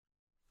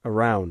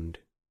 "Around."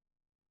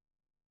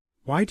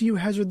 "Why do you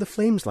hazard the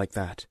flames like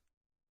that?"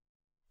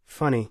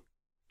 "Funny.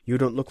 You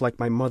don't look like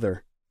my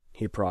mother,"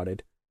 he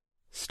prodded.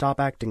 "Stop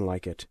acting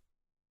like it."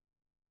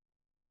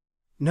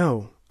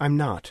 "No, I'm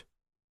not.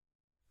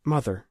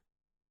 Mother,"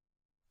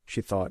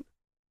 she thought.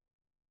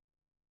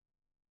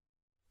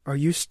 "Are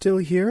you still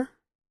here?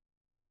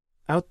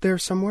 Out there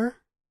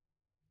somewhere?"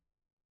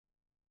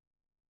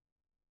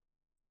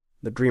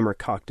 The dreamer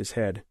cocked his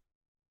head.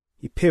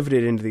 He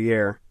pivoted into the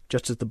air,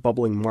 just as the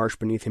bubbling marsh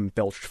beneath him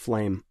belched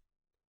flame.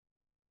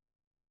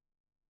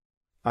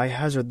 "I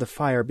hazard the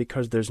fire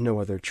because there's no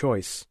other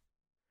choice.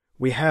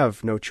 We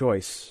have no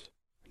choice.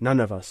 None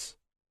of us.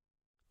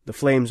 The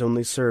flames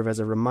only serve as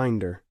a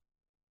reminder."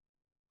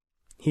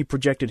 He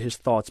projected his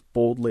thoughts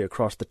boldly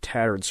across the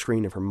tattered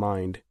screen of her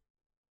mind.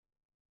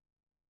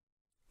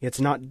 It's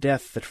not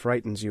death that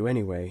frightens you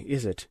anyway,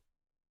 is it?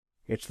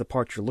 It's the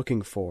part you're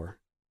looking for.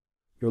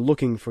 You're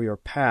looking for your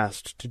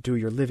past to do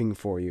your living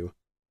for you.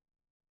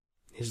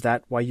 Is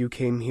that why you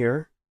came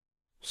here?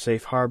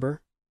 Safe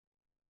harbor?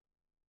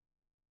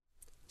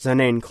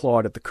 Zanane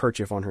clawed at the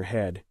kerchief on her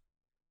head.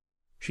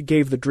 She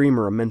gave the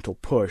dreamer a mental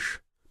push,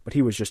 but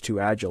he was just too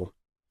agile.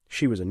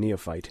 She was a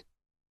neophyte.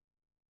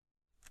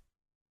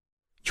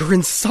 You're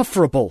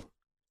insufferable!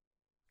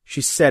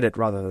 She said it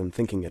rather than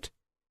thinking it.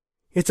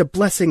 It's a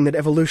blessing that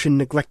evolution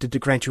neglected to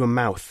grant you a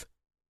mouth.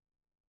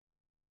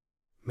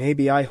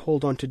 Maybe I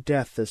hold on to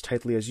death as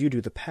tightly as you do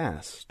the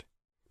past.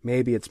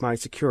 Maybe it's my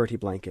security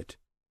blanket.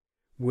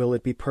 Will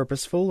it be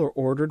purposeful or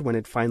ordered when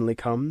it finally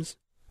comes?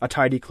 A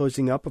tidy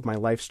closing up of my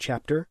life's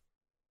chapter?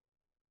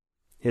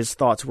 His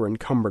thoughts were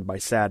encumbered by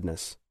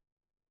sadness.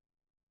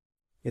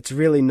 It's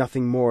really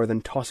nothing more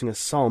than tossing a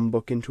psalm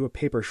book into a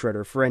paper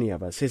shredder for any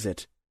of us, is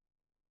it?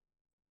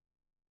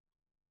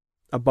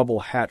 A bubble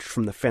hatched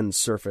from the fen's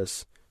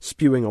surface,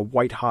 spewing a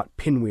white-hot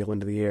pinwheel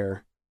into the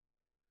air.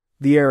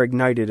 The air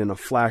ignited in a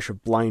flash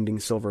of blinding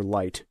silver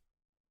light.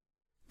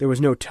 There was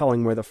no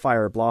telling where the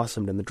fire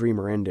blossomed and the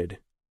dreamer ended.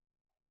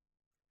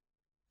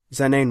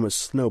 Zanane was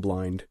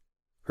snowblind,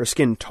 her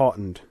skin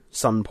tautened,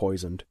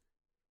 sun-poisoned.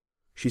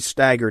 She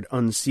staggered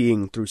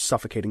unseeing through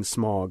suffocating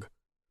smog,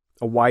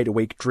 a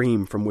wide-awake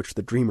dream from which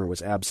the dreamer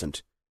was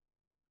absent.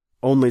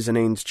 Only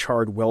Zanane's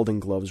charred welding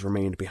gloves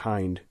remained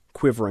behind,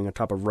 quivering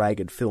atop a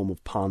ragged film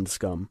of pond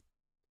scum.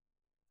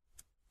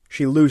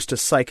 She loosed a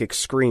psychic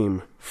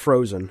scream,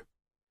 frozen,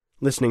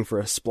 listening for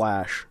a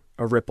splash,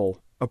 a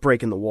ripple, a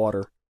break in the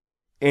water,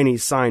 any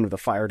sign of the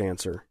fire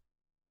dancer.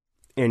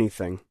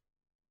 Anything.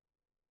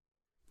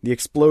 The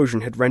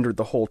explosion had rendered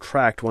the whole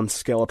tract one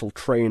skeletal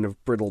train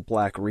of brittle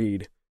black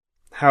reed,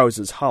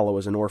 houses hollow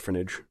as an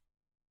orphanage.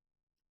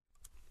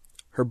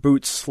 Her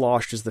boots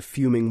sloshed as the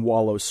fuming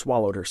wallow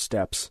swallowed her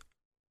steps.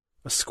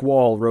 A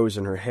squall rose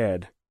in her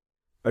head,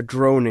 a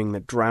droning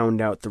that drowned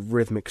out the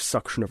rhythmic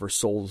suction of her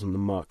soles in the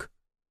muck.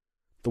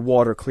 The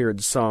water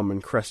cleared some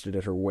and crested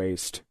at her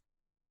waist.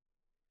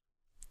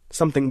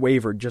 Something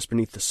wavered just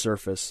beneath the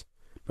surface,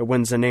 but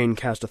when Zanane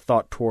cast a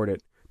thought toward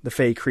it, the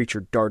fey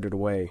creature darted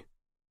away.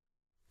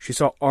 She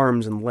saw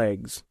arms and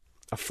legs,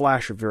 a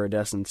flash of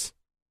viridescence.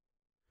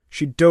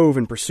 She dove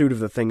in pursuit of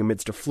the thing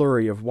amidst a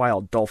flurry of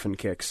wild dolphin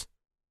kicks.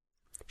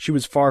 She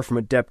was far from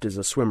adept as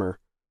a swimmer,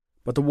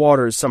 but the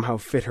waters somehow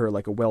fit her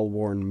like a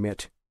well-worn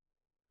mitt.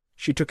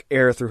 She took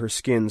air through her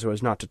skin so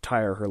as not to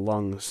tire her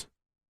lungs.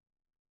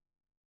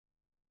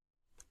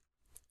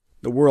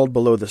 The world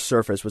below the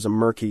surface was a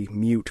murky,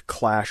 mute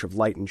clash of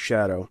light and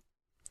shadow.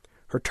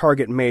 Her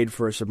target made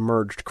for a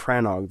submerged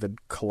cranog that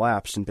had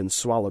collapsed and been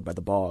swallowed by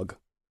the bog.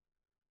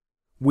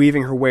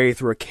 Weaving her way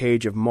through a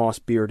cage of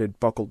moss-bearded,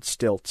 buckled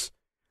stilts,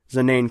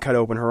 Zanane cut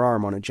open her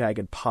arm on a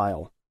jagged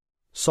pile.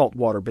 Salt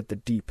water bit the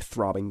deep,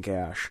 throbbing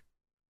gash.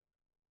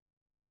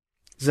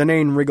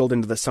 Zanane wriggled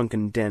into the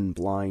sunken den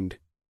blind.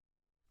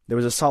 There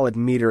was a solid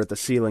meter at the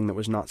ceiling that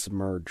was not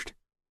submerged.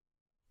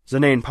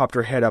 Zanane popped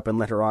her head up and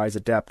let her eyes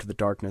adapt to the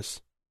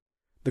darkness.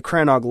 The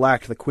cranog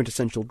lacked the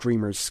quintessential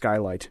dreamer's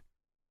skylight.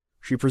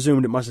 She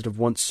presumed it must have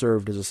once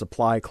served as a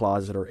supply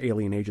closet or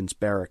alien agent's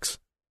barracks.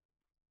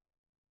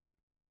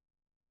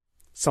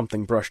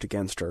 Something brushed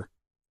against her.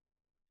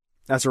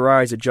 As her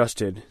eyes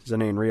adjusted,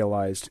 Zanane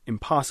realized,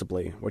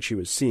 impossibly, what she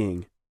was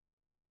seeing.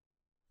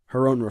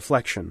 Her own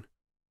reflection.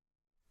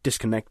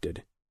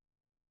 Disconnected.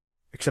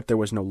 Except there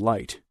was no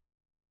light.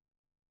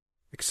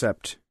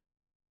 Except...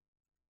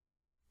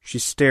 She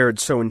stared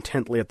so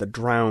intently at the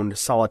drowned,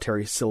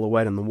 solitary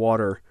silhouette in the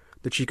water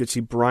that she could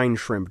see brine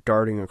shrimp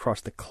darting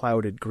across the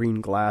clouded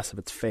green glass of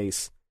its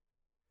face,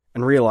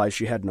 and realized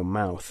she had no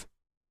mouth.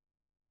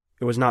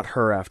 It was not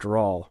her after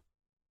all.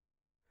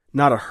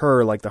 Not a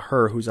her like the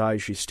her whose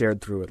eyes she stared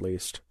through, at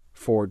least,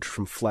 forged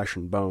from flesh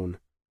and bone.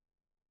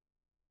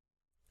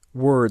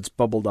 Words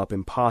bubbled up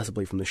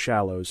impossibly from the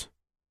shallows.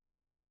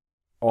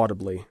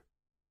 Audibly.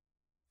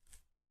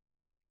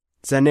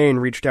 Zanane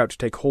reached out to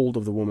take hold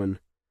of the woman,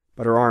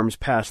 but her arms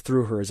passed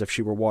through her as if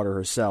she were water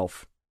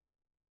herself.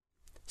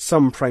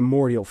 Some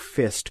primordial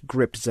fist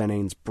gripped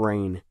Zanane's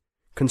brain,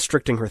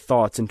 constricting her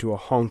thoughts into a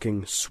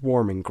honking,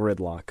 swarming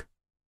gridlock.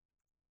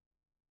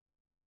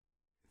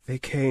 They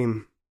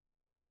came,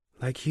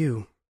 like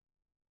you,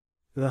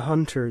 the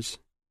hunters,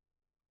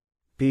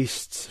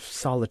 beasts of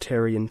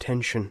solitary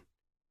intention.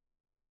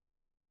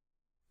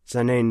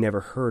 Zanane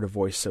never heard a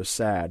voice so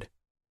sad.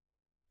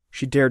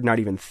 She dared not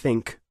even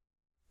think.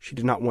 She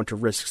did not want to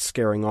risk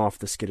scaring off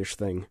the skittish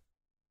thing.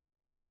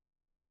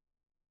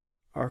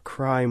 Our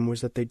crime was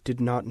that they did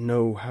not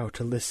know how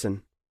to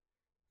listen.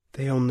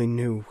 They only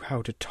knew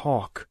how to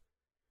talk,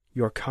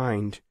 your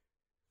kind,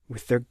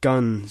 with their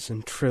guns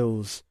and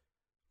trills,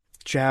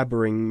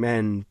 jabbering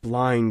men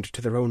blind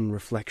to their own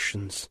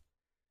reflections.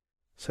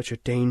 Such a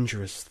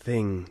dangerous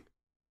thing.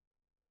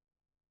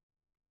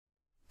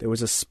 There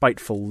was a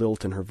spiteful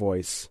lilt in her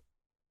voice.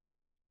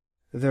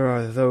 There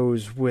are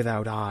those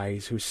without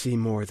eyes who see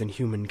more than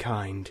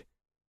humankind.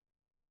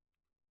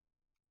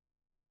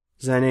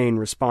 Zanane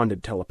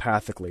responded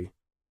telepathically,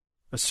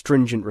 a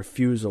stringent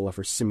refusal of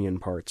her simian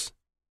parts.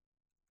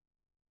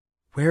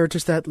 Where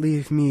does that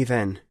leave me,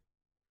 then?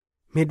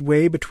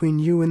 Midway between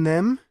you and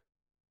them?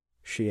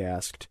 She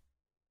asked.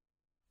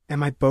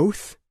 Am I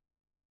both?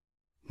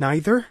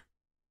 Neither?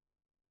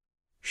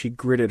 She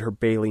gritted her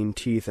baleen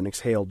teeth and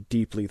exhaled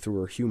deeply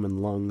through her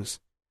human lungs.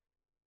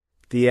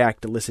 The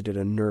act elicited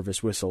a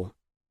nervous whistle.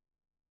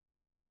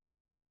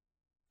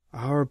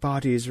 Our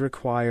bodies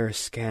require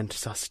scant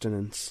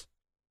sustenance.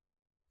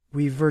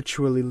 We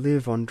virtually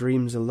live on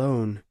dreams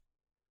alone,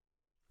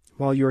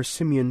 while your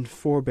simian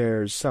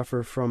forebears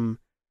suffer from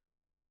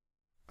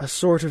a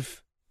sort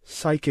of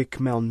psychic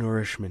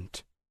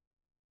malnourishment.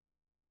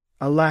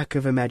 A lack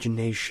of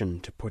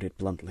imagination, to put it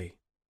bluntly.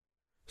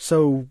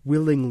 So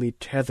willingly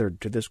tethered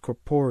to this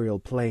corporeal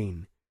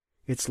plane,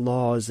 its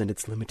laws and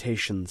its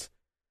limitations,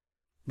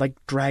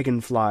 like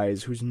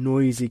dragonflies whose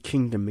noisy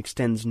kingdom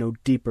extends no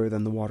deeper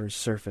than the water's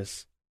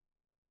surface.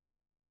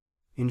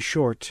 In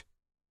short,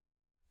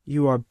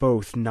 you are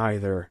both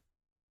neither,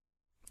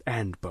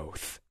 and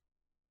both.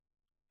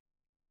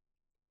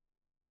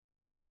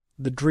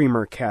 The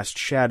dreamer cast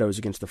shadows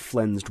against the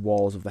flensed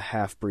walls of the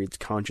half-breed's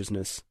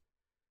consciousness,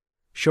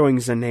 showing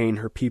Zanane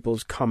her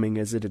people's coming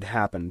as it had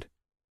happened,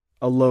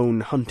 a lone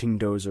hunting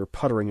dozer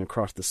puttering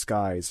across the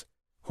skies,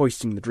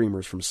 hoisting the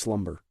dreamers from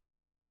slumber.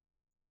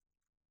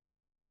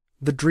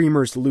 The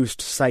dreamers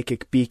loosed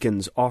psychic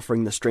beacons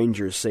offering the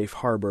strangers safe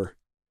harbor,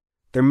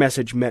 their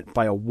message met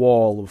by a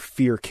wall of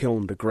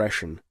fear-kilned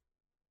aggression,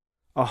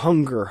 a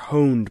hunger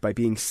honed by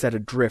being set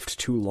adrift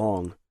too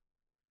long.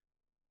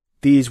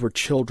 These were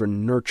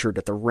children nurtured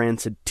at the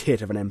rancid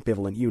tit of an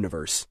ambivalent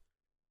universe.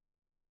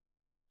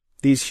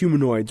 These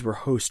humanoids were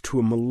host to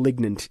a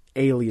malignant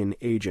alien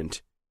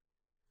agent.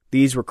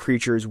 These were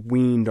creatures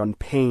weaned on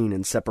pain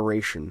and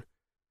separation,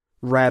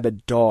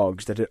 rabid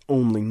dogs that had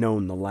only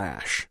known the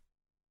lash.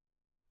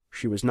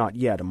 She was not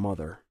yet a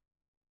mother.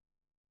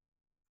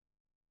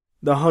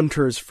 The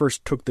hunters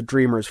first took the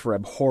dreamers for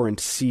abhorrent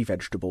sea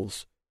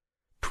vegetables,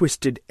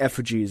 twisted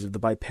effigies of the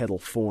bipedal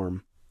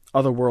form,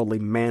 otherworldly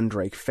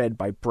mandrake fed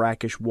by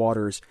brackish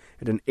waters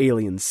and an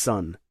alien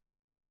sun.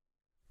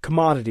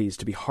 Commodities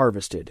to be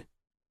harvested,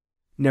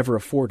 never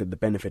afforded the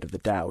benefit of the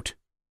doubt.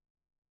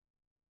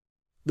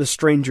 The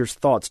stranger's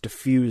thoughts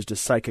diffused a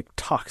psychic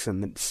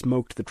toxin that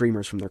smoked the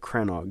dreamers from their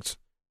cranogs.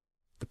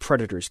 The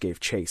predators gave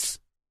chase.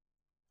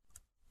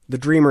 The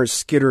dreamers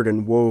skittered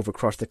and wove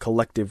across the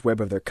collective web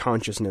of their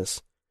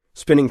consciousness,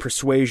 spinning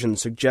persuasion,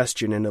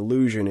 suggestion, and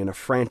illusion in a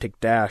frantic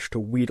dash to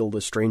wheedle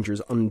the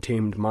strangers'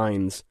 untamed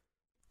minds.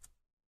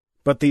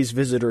 But these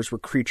visitors were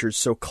creatures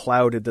so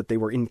clouded that they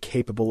were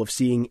incapable of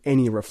seeing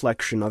any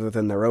reflection other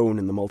than their own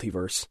in the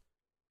multiverse.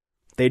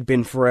 They'd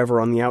been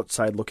forever on the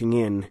outside looking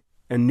in,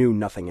 and knew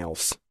nothing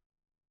else.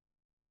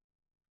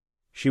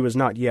 She was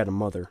not yet a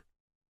mother.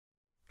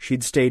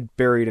 She'd stayed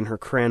buried in her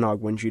cranog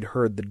when she'd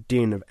heard the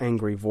din of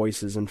angry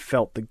voices and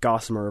felt the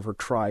gossamer of her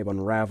tribe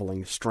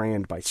unraveling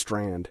strand by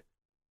strand.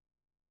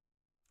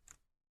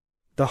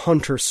 The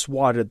hunter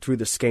swatted through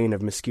the skein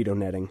of mosquito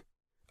netting,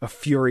 a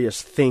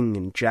furious thing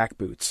in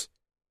jackboots.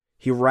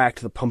 He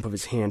racked the pump of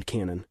his hand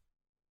cannon.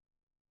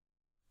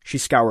 She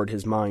scoured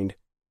his mind.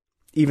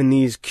 Even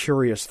these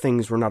curious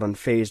things were not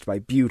unfazed by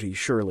beauty,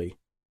 surely.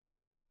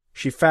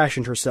 She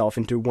fashioned herself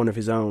into one of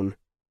his own,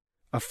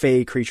 a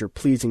fey creature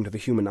pleasing to the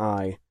human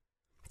eye,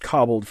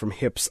 cobbled from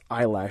hips,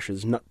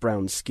 eyelashes,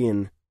 nut-brown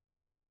skin.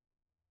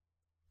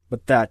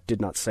 But that did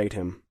not sate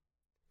him.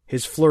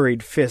 His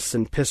flurried fists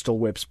and pistol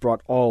whips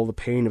brought all the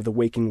pain of the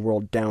waking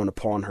world down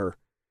upon her,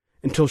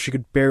 until she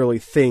could barely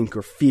think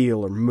or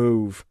feel or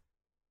move.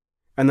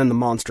 And then the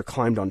monster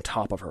climbed on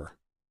top of her.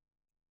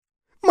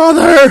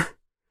 "Mother!"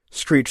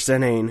 screeched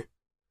Zanane.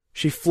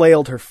 She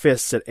flailed her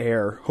fists at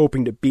air,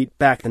 hoping to beat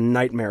back the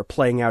nightmare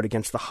playing out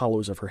against the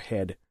hollows of her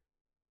head.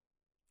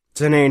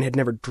 Zanane had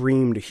never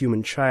dreamed a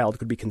human child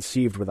could be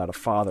conceived without a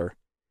father,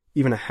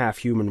 even a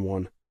half-human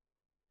one.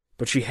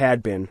 But she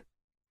had been.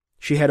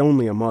 She had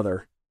only a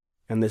mother,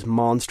 and this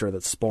monster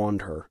that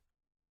spawned her.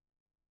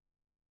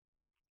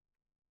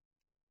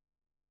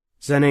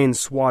 Zanane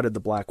swatted the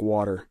black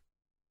water.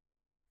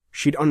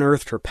 She'd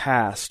unearthed her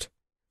past,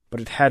 but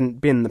it hadn't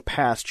been the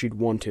past she'd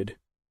wanted.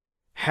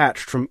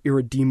 Hatched from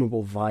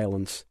irredeemable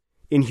violence,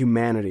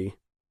 inhumanity,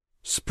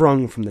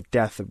 sprung from the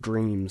death of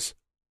dreams.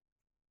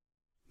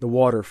 The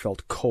water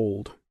felt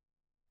cold,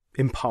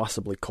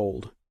 impossibly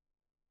cold.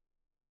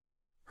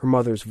 Her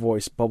mother's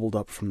voice bubbled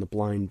up from the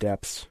blind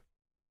depths.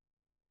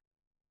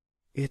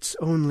 "It's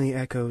only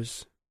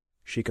echoes,"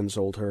 she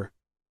consoled her.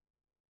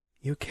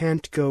 "You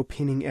can't go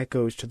pinning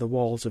echoes to the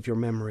walls of your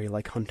memory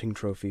like hunting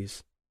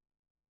trophies."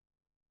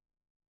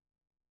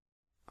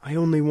 "I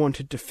only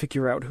wanted to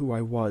figure out who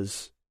I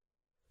was,"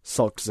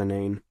 sulked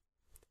Zanane.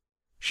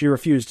 She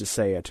refused to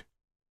say it.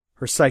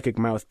 Her psychic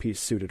mouthpiece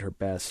suited her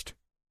best.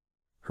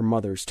 Her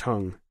mother's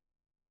tongue.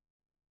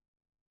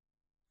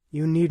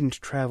 "You needn't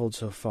traveled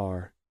so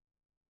far.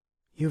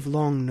 You've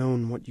long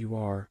known what you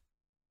are.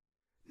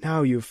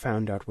 Now you've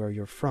found out where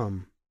you're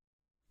from.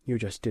 You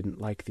just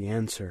didn't like the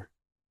answer.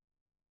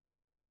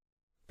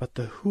 But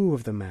the who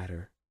of the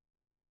matter,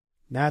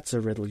 that's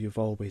a riddle you've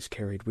always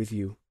carried with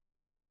you.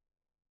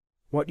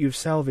 What you've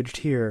salvaged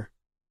here,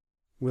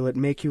 will it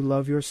make you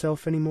love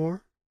yourself any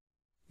more?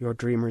 Your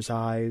dreamer's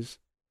eyes,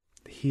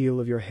 the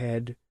heel of your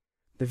head,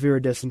 the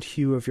viridescent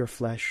hue of your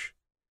flesh,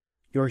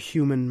 your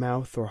human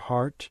mouth or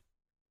heart?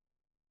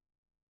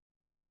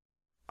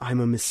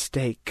 I'm a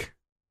mistake,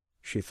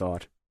 she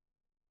thought.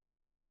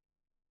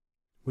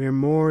 We're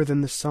more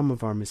than the sum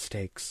of our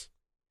mistakes,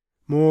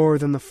 more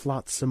than the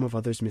flotsam of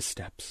others'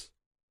 missteps.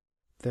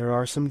 There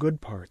are some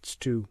good parts,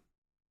 too.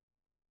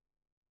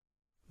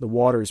 The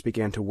waters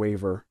began to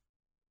waver.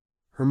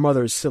 Her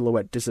mother's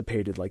silhouette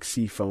dissipated like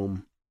sea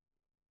foam.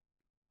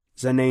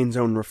 Zanane's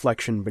own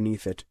reflection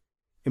beneath it,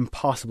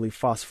 impossibly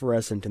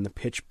phosphorescent in the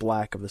pitch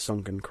black of the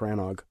sunken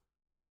Crannog.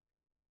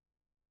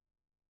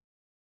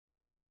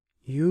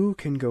 You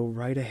can go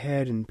right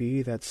ahead and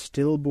be that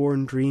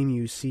stillborn dream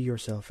you see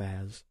yourself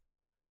as,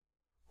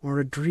 or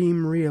a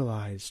dream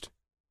realized,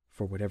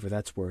 for whatever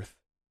that's worth,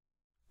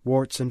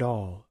 warts and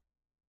all.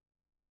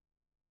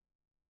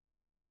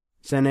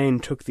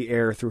 Zanane took the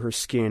air through her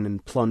skin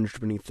and plunged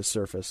beneath the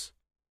surface.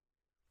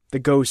 The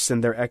ghosts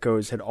and their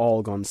echoes had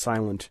all gone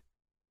silent,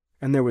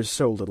 and there was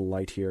so little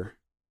light here.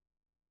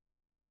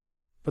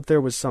 But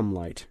there was some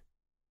light,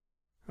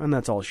 and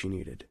that's all she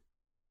needed.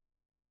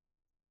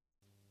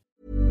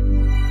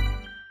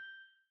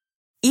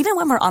 Even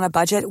when we're on a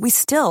budget, we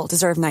still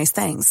deserve nice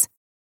things.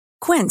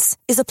 Quince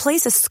is a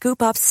place to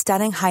scoop up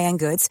stunning high-end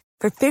goods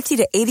for 50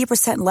 to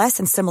 80% less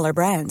than similar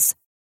brands.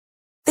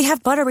 They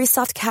have buttery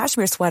soft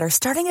cashmere sweaters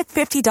starting at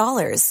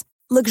 $50,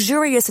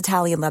 luxurious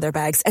Italian leather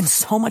bags, and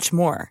so much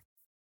more.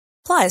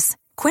 Plus,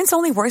 Quince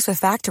only works with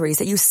factories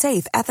that use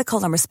safe,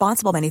 ethical, and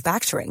responsible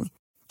manufacturing.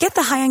 Get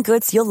the high-end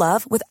goods you'll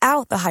love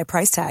without the high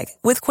price tag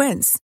with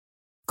Quince.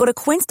 Go to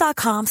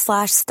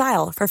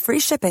quince.com/style for free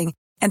shipping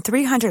and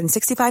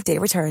 365-day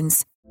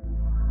returns.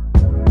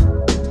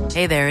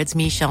 Hey there, it's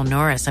Michelle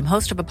Norris. I'm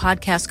host of a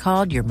podcast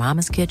called Your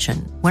Mama's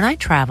Kitchen. When I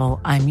travel,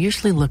 I'm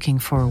usually looking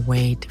for a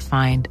way to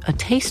find a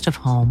taste of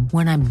home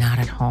when I'm not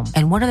at home.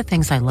 And one of the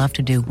things I love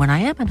to do when I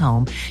am at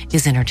home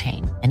is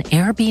entertain. And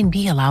Airbnb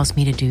allows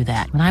me to do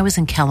that. When I was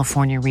in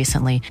California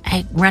recently,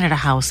 I rented a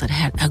house that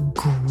had a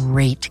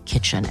great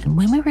kitchen. And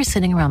when we were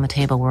sitting around the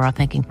table, we were all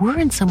thinking, we're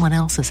in someone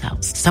else's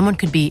house. Someone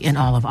could be in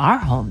all of our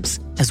homes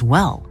as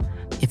well.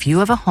 If you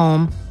have a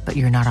home, but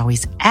you're not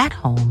always at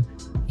home,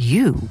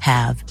 you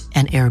have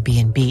an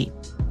Airbnb.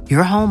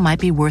 Your home might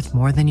be worth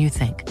more than you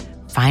think.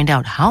 Find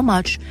out how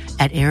much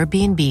at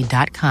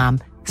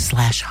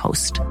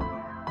airbnb.com/host.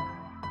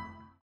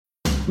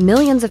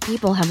 Millions of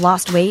people have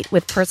lost weight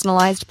with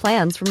personalized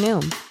plans from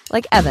Noom.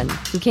 Like Evan,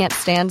 who can't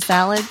stand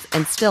salads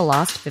and still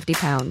lost 50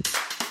 pounds.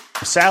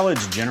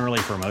 Salads generally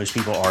for most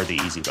people are the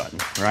easy button,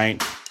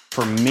 right?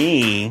 For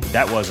me,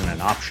 that wasn't an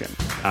option.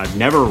 I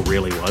never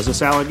really was a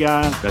salad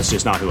guy. That's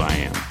just not who I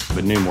am.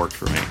 But Noom worked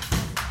for me.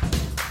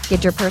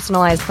 Get your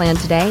personalized plan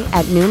today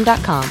at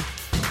Noom.com.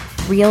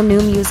 Real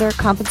Noom user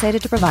compensated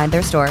to provide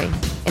their story.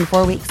 In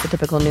 4 weeks, the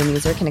typical Noom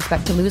user can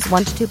expect to lose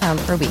 1 to 2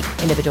 pounds per week.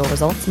 Individual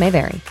results may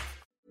vary.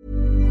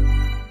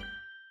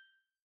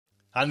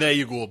 And there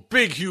you go.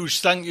 Big,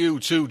 huge thank you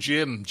to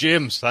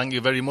James, thank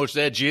you very much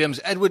there, James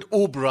Edward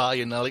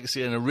O'Brien. I like to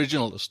say an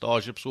original to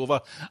Starship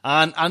Sofa.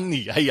 And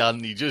Anthony, hey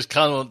Anthony, just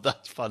cannot,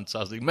 that's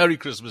fantastic. Merry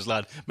Christmas,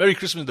 lad. Merry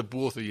Christmas to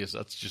both of you.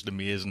 That's just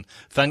amazing.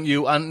 Thank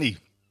you, Anthony.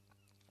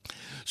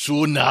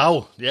 So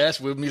now, yes,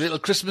 with my little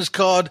Christmas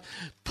card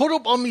put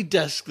up on my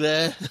desk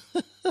there,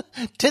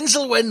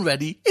 tinsel when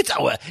ready, it's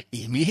our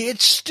Amy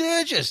H.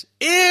 Sturgis.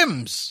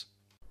 Ames!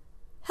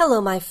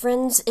 Hello, my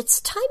friends. It's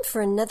time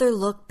for another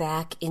look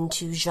back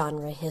into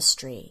genre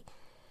history.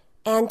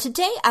 And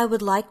today I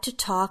would like to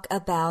talk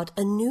about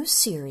a new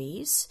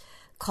series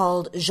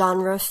called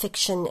Genre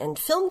Fiction and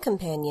Film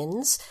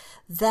Companions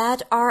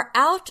that are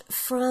out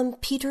from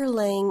Peter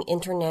Lang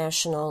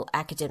International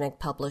Academic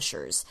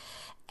Publishers.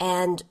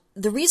 And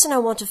the reason I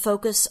want to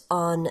focus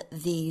on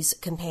these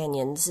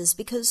companions is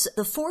because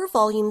the 4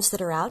 volumes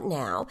that are out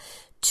now,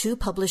 2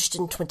 published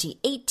in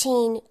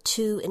 2018,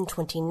 2 in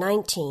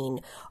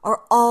 2019,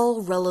 are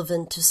all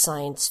relevant to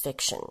science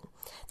fiction.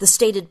 The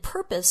stated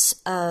purpose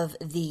of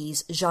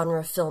these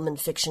genre film and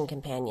fiction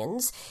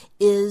companions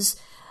is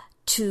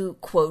to,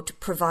 quote,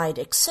 provide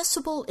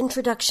accessible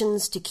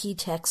introductions to key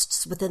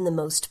texts within the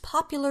most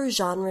popular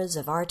genres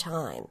of our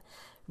time.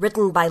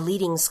 Written by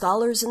leading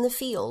scholars in the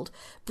field,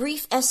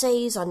 brief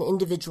essays on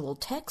individual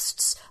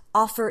texts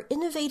offer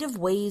innovative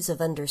ways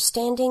of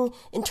understanding,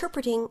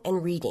 interpreting,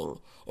 and reading,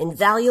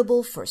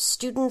 invaluable for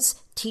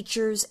students,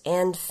 teachers,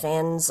 and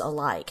fans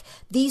alike.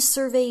 These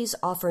surveys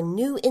offer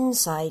new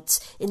insights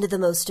into the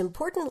most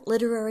important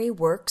literary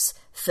works,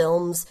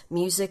 films,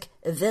 music,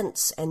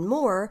 events, and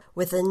more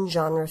within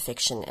genre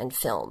fiction and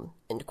film,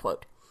 end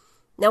quote.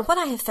 Now, what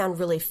I have found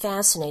really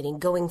fascinating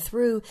going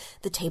through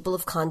the table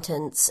of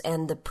contents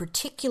and the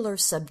particular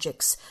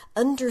subjects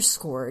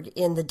underscored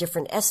in the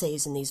different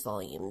essays in these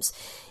volumes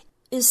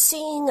is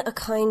seeing a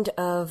kind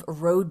of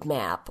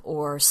roadmap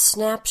or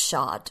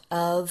snapshot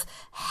of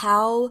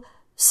how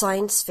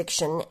science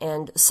fiction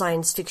and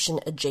science fiction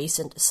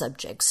adjacent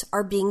subjects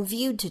are being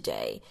viewed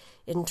today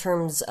in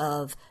terms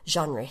of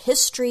genre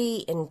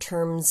history, in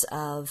terms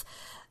of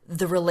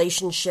the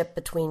relationship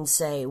between,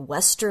 say,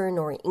 Western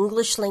or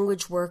English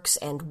language works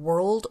and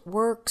world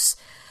works.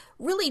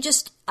 Really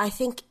just, I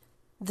think,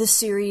 the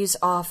series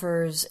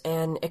offers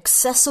an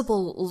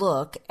accessible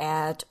look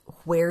at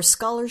where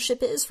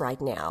scholarship is right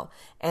now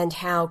and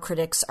how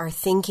critics are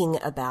thinking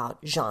about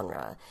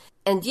genre.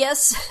 And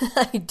yes,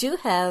 I do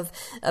have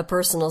a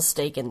personal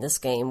stake in this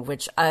game,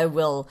 which I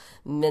will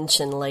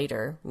mention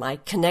later, my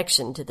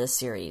connection to this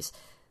series.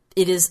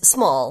 It is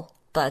small,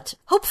 but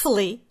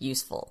hopefully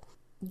useful.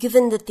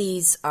 Given that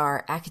these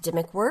are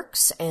academic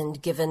works,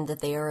 and given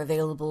that they are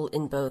available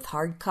in both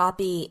hard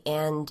copy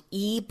and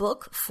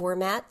e-book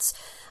formats,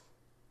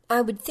 I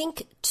would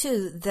think,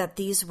 too, that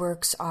these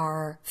works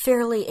are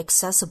fairly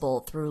accessible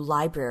through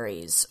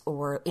libraries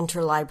or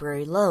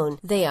interlibrary loan.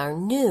 They are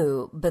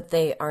new, but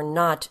they are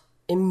not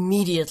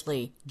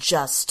immediately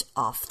just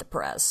off the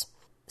press.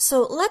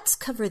 So let's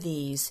cover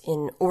these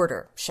in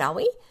order, shall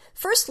we?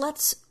 First,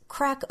 let's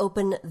crack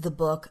open the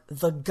book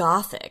The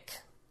Gothic,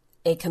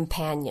 a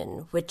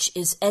Companion, which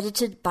is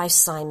edited by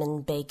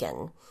Simon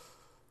Bacon.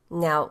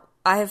 Now,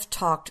 I've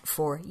talked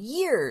for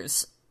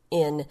years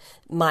in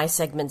my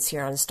segments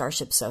here on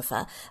Starship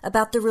Sofa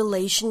about the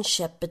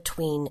relationship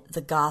between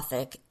the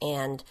Gothic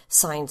and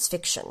science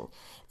fiction,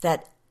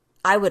 that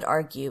I would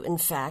argue, in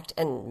fact,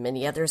 and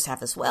many others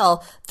have as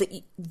well,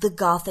 that the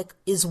Gothic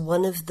is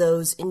one of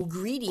those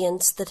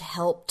ingredients that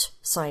helped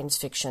science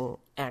fiction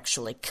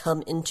actually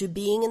come into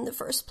being in the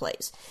first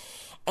place.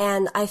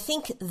 And I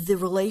think the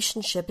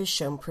relationship is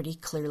shown pretty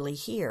clearly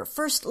here.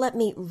 First, let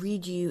me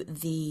read you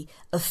the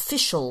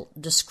official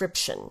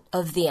description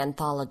of the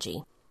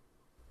anthology.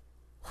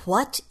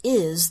 What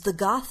is the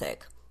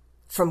Gothic?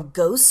 From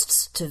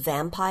ghosts to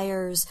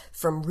vampires,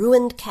 from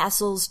ruined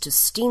castles to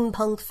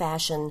steampunk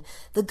fashion,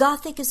 the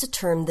Gothic is a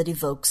term that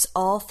evokes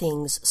all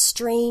things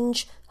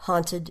strange,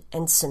 haunted,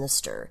 and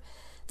sinister.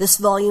 This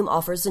volume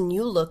offers a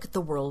new look at the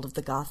world of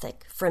the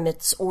Gothic, from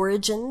its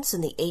origins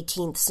in the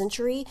 18th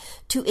century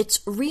to its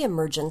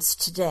reemergence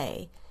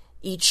today.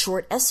 Each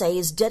short essay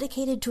is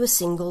dedicated to a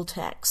single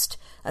text,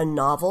 a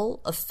novel,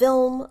 a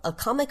film, a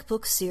comic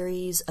book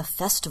series, a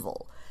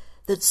festival,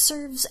 that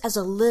serves as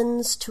a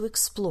lens to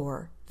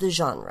explore the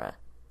genre.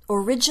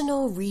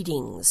 Original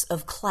readings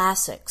of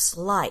classics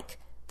like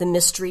The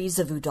Mysteries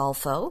of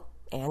Udolpho,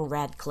 Anne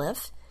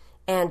Radcliffe,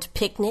 and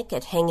Picnic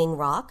at Hanging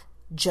Rock,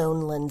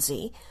 Joan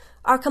Lindsay,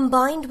 are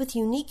combined with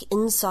unique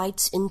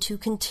insights into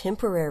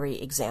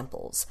contemporary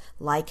examples,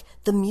 like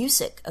the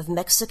music of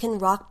Mexican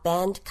rock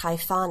band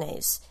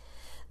Caifanes,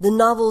 the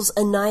novels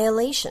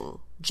Annihilation,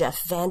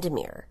 Jeff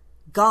Vandermeer,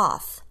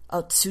 Goth,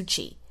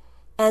 Otsuchi,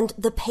 and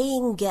The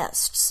Paying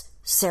Guests,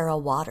 Sarah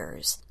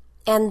Waters,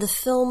 and the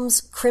films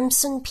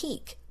Crimson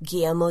Peak,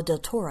 Guillermo del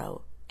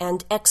Toro,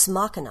 and Ex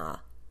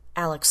Machina,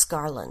 Alex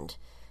Garland.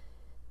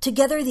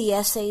 Together, the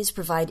essays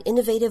provide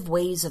innovative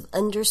ways of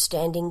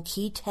understanding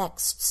key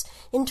texts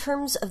in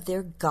terms of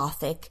their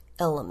Gothic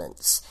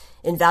elements.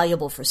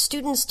 Invaluable for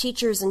students,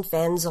 teachers, and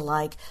fans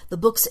alike, the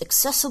book's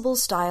accessible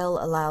style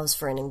allows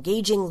for an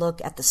engaging look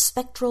at the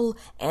spectral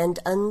and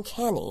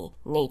uncanny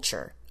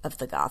nature of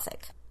the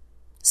Gothic.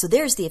 So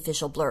there's the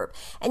official blurb.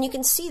 And you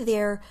can see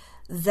there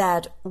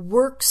that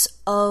works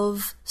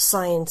of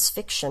science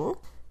fiction,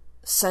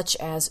 such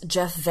as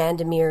Jeff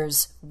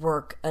Vandermeer's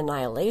work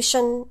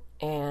Annihilation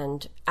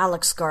and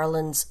Alex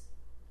Garland's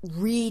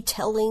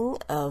retelling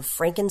of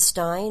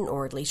Frankenstein,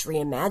 or at least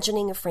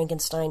reimagining of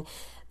Frankenstein,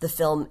 the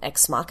film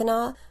Ex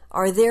Machina,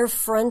 are there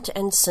front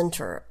and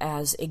center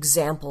as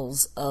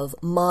examples of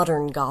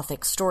modern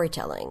Gothic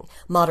storytelling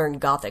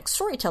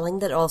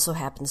that also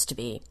happens to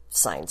be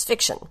science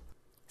fiction.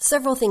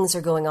 Several things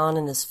are going on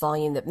in this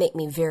volume that make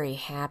me very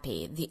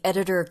happy. The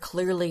editor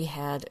clearly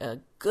had a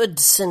good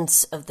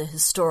sense of the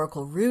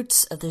historical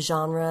roots of the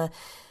genre.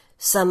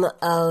 Some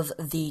of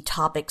the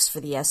topics for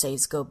the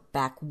essays go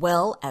back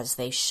well, as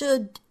they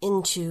should,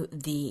 into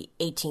the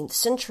 18th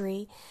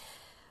century,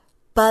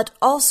 but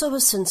also a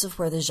sense of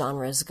where the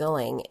genre is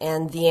going.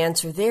 And the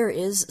answer there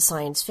is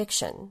science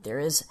fiction. There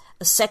is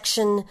a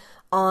section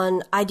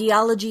on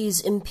ideologies,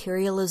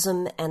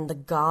 imperialism, and the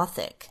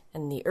Gothic.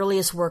 And the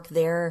earliest work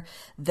there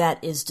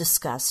that is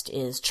discussed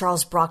is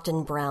Charles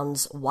Brockden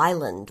Brown's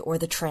Wieland, or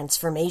The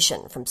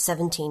Transformation, from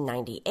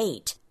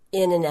 1798,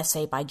 in an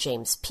essay by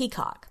James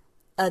Peacock.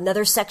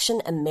 Another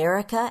section,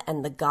 America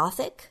and the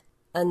Gothic.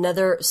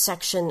 Another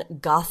section,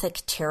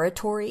 Gothic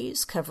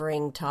Territories,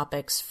 covering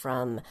topics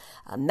from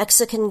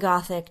Mexican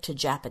Gothic to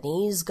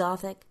Japanese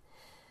Gothic.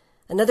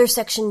 Another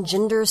section,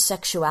 Gender,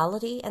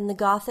 Sexuality, and the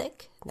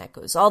Gothic. And that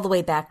goes all the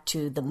way back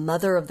to the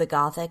mother of the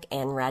Gothic,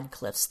 Anne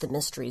Radcliffe's The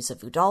Mysteries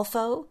of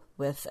Udolpho,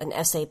 with an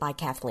essay by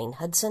Kathleen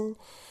Hudson.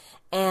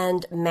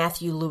 And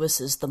Matthew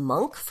Lewis's The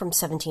Monk from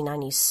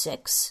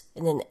 1796,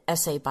 in an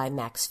essay by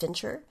Max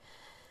Fincher.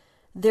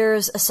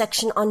 There's a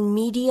section on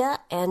media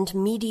and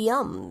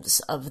mediums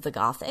of the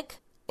Gothic,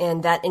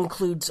 and that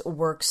includes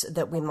works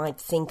that we might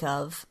think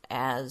of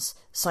as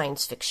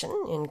science fiction,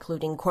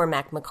 including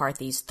Cormac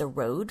McCarthy's The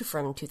Road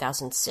from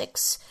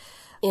 2006,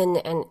 in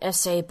an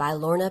essay by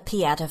Lorna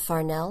Piatta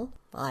Farnell.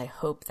 I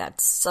hope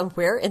that's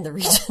somewhere in the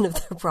region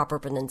of the proper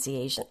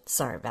pronunciation.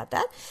 Sorry about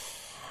that.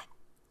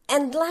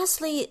 And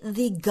lastly,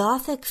 the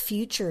Gothic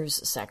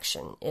Futures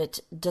section.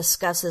 It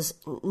discusses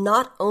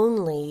not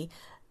only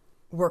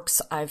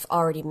works I've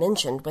already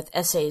mentioned, with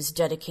essays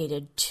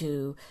dedicated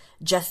to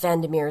Jeff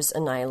Vandermeer's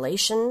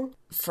Annihilation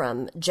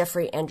from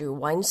Jeffrey Andrew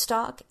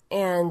Weinstock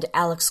and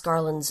Alex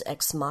Garland's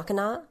Ex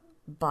Machina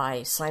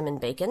by Simon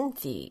Bacon,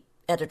 the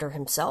editor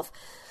himself,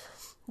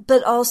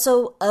 but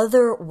also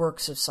other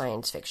works of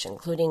science fiction,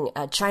 including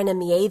China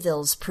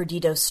Mieville's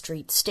Perdido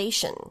Street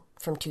Station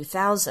from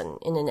 2000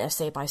 in an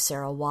essay by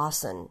Sarah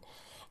Wasson,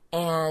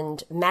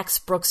 and Max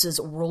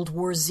Brooks's World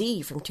War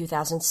Z from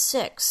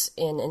 2006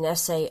 in an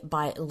essay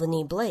by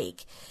Lenny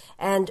Blake,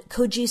 and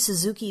Koji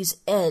Suzuki's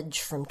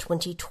Edge from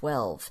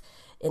 2012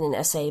 in an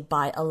essay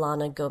by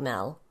Alana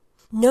Gomel.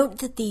 Note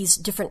that these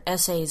different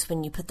essays,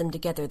 when you put them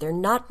together, they're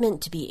not meant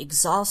to be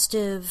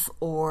exhaustive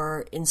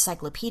or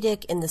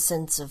encyclopedic in the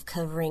sense of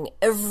covering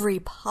every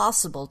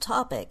possible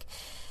topic.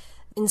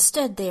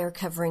 Instead, they are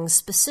covering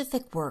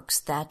specific works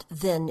that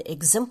then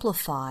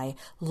exemplify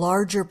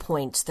larger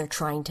points they're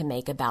trying to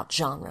make about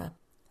genre.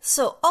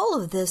 So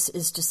all of this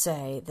is to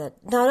say that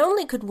not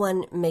only could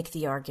one make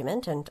the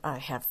argument, and I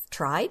have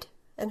tried,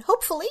 and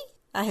hopefully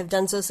I have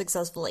done so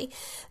successfully,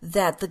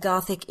 that the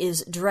Gothic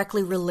is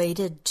directly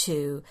related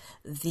to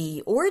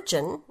the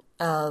origin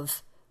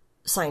of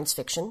science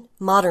fiction,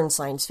 modern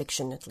science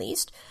fiction at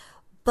least,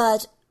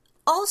 but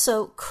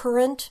also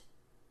current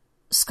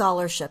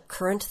scholarship,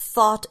 current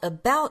thought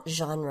about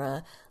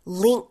genre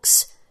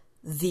links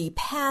the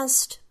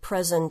past,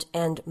 present,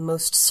 and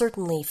most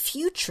certainly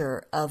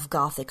future of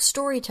Gothic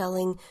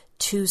storytelling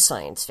to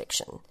science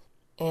fiction.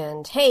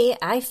 And hey,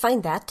 I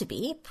find that to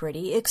be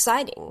pretty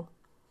exciting.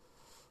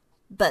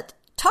 But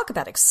talk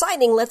about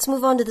exciting, let's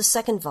move on to the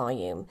second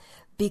volume,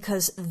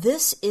 because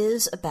this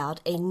is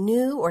about a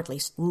new, or at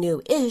least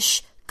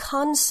new-ish,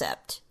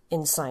 concept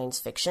in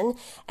science fiction,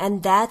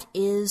 and that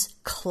is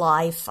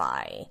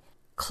Cli-Fi.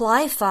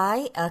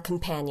 Cli-Fi, a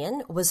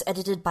companion, was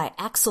edited by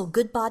Axel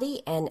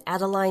Goodbody and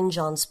Adeline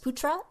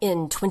Johns-Putra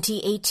in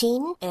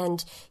 2018,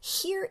 and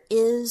here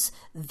is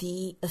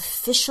the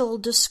official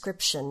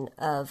description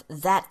of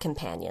that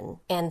companion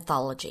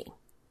anthology.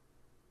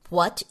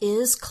 What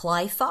is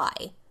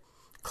Cli-Fi?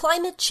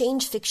 Climate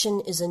change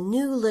fiction is a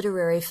new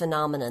literary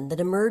phenomenon that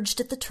emerged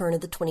at the turn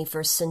of the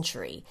 21st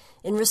century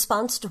in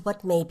response to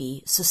what may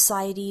be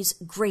society's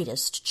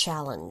greatest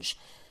challenge.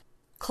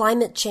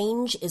 Climate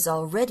change is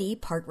already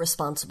part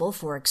responsible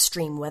for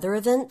extreme weather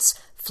events,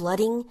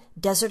 flooding,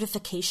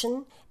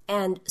 desertification,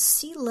 and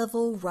sea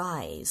level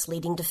rise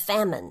leading to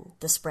famine,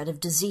 the spread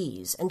of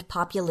disease, and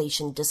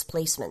population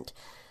displacement.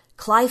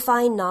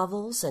 Cli-Fi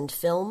novels and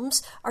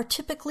films are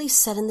typically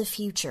set in the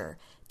future,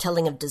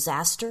 telling of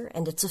disaster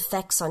and its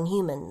effects on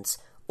humans,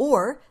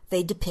 or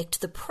they depict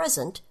the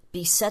present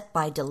beset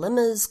by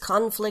dilemmas,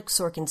 conflicts,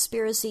 or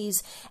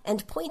conspiracies,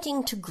 and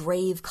pointing to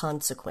grave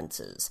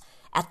consequences.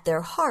 At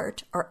their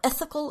heart are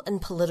ethical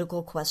and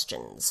political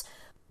questions.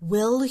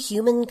 Will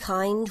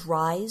humankind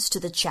rise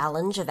to the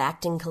challenge of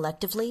acting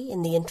collectively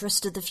in the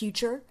interest of the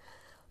future?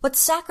 What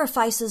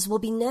sacrifices will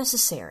be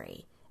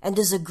necessary? And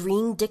is a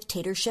green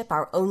dictatorship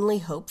our only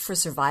hope for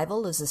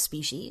survival as a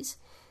species?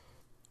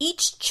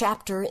 Each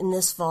chapter in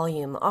this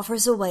volume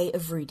offers a way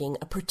of reading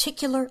a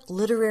particular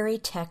literary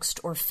text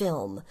or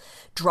film,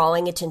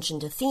 drawing attention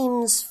to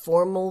themes,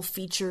 formal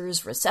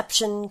features,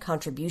 reception,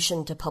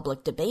 contribution to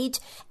public debate,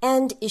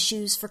 and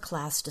issues for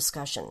class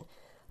discussion.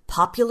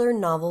 Popular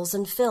novels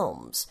and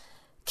films: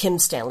 Kim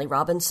Stanley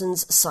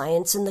Robinson's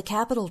Science in the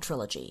Capitol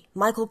trilogy,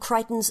 Michael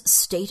Crichton's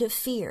State of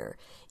Fear,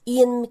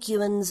 Ian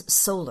McEwan's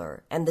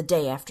Solar, and The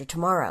Day After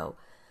Tomorrow,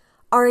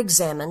 are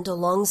examined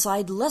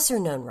alongside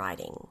lesser-known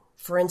writing.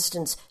 For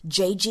instance,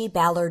 J.G.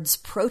 Ballard's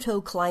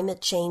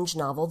proto-climate change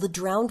novel The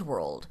Drowned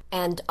World,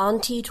 and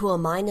Antti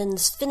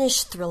Tuomainen's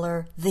Finnish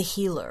thriller The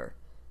Healer,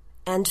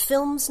 and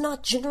films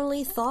not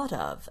generally thought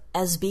of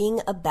as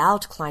being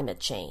about climate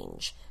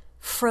change,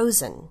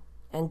 Frozen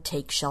and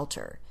Take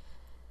Shelter.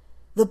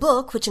 The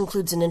book, which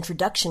includes an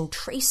introduction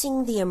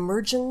tracing the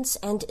emergence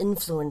and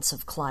influence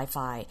of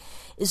Cli-Fi,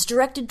 is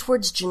directed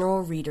towards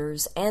general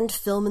readers and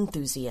film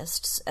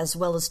enthusiasts, as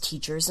well as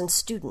teachers and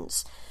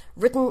students.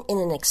 Written in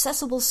an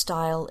accessible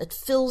style, it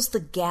fills the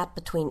gap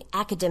between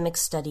academic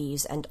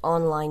studies and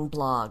online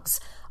blogs,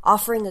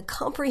 offering a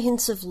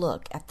comprehensive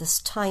look at this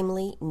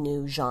timely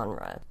new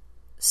genre.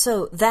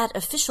 So that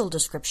official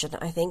description,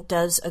 I think,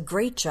 does a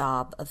great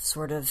job of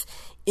sort of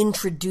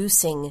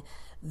introducing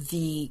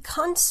the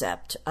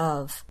concept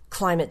of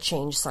climate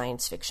change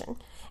science fiction.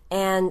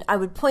 And I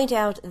would point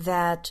out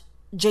that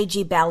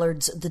J.G.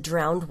 Ballard's The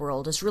Drowned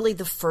World is really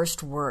the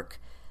first work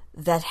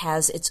that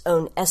has its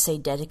own essay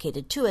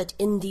dedicated to it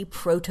in the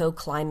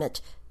proto-climate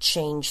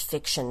change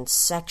fiction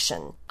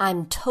section.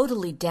 I'm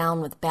totally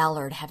down with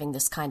Ballard having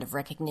this kind of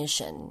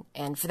recognition,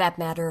 and for that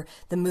matter,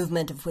 the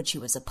movement of which he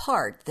was a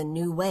part, the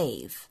New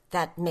Wave.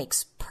 That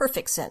makes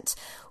perfect sense.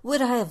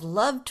 Would I have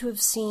loved to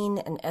have seen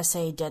an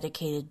essay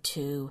dedicated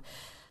to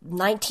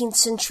 19th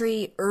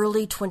century,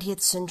 early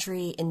 20th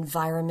century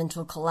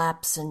environmental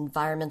collapse,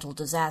 environmental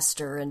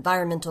disaster,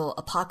 environmental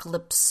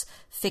apocalypse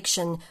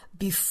fiction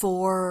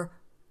before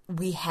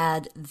we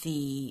had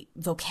the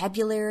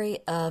vocabulary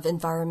of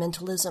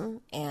environmentalism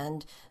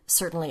and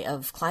certainly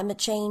of climate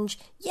change?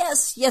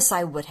 Yes,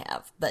 I would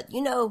have. But,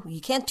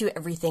 you can't do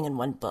everything in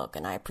one book,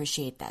 and I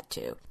appreciate that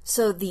too.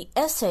 So the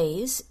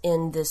essays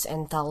in this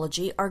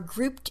anthology are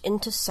grouped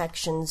into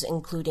sections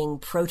including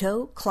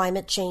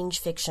proto-climate change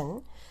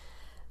fiction,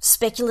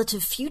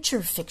 speculative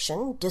future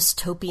fiction,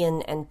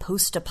 dystopian and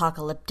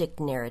post-apocalyptic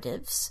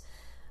narratives.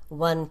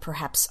 One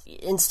perhaps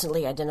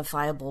instantly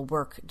identifiable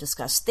work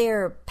discussed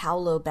there,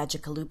 Paolo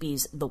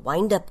Bacigalupi's The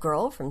Wind-Up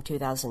Girl from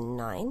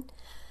 2009.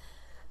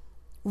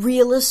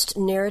 Realist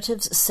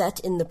narratives set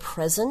in the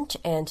present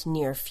and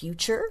near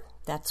future.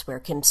 That's where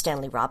Kim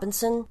Stanley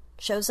Robinson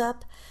shows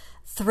up.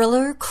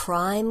 Thriller,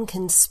 crime,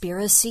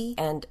 conspiracy,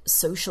 and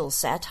social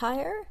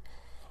satire.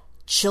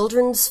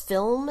 Children's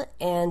film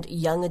and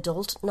young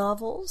adult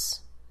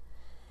novels.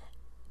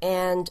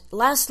 And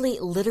lastly,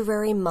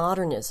 literary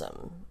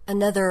modernism.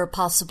 Another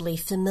possibly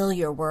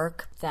familiar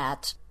work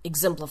that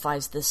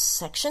exemplifies this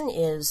section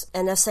is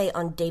an essay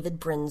on David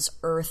Brin's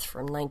Earth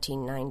from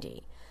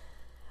 1990.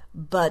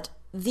 But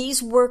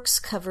these works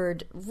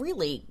covered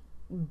really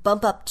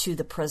bump up to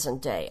the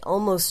present day.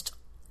 Almost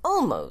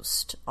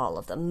all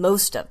of them,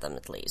 most of them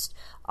at least,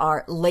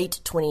 are late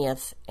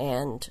 20th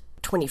and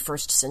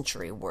 21st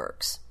century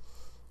works.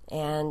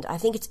 And I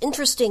think it's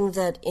interesting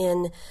that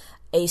in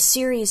a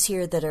series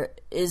here that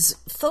is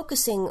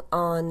focusing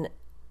on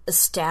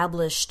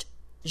established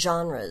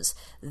genres,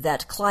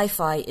 that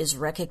cli-fi is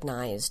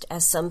recognized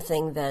as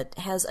something that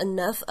has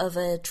enough of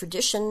a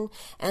tradition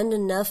and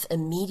enough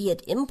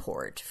immediate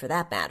import, for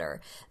that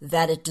matter,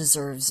 that it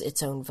deserves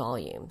its own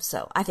volume.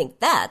 So I think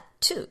that,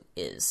 too,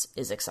 is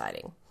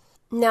exciting.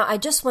 Now, I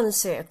just want to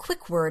say a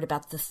quick word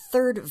about the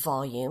third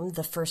volume,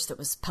 the first that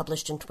was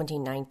published in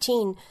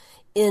 2019,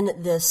 in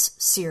this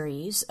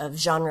series of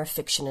genre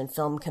fiction and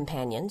film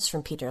companions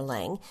from Peter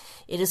Lang.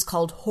 It is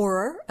called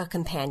Horror, a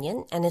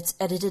Companion, and it's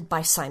edited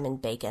by Simon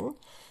Bacon.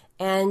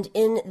 And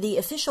in the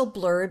official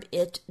blurb,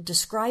 it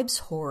describes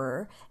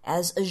horror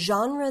as a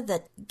genre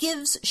that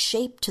gives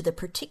shape to the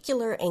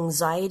particular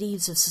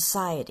anxieties of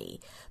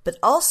society, but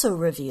also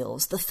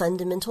reveals the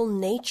fundamental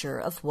nature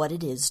of what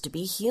it is to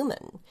be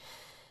human.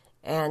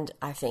 And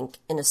I think,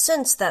 in a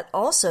sense, that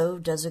also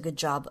does a good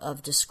job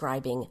of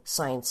describing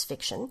science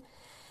fiction.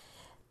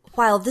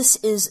 While this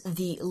is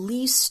the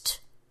least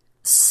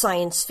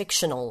science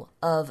fictional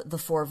of the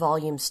 4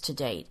 volumes to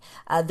date,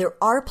 there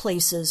are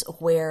places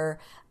where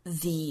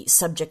the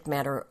subject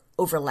matter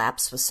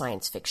overlaps with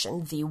science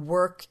fiction. The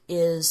work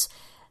is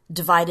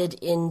divided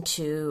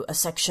into a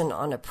section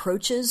on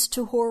approaches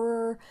to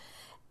horror,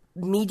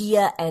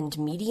 media and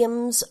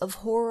mediums of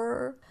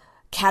horror,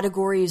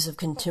 categories of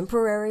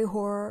contemporary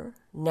horror,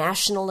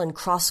 national and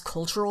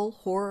cross-cultural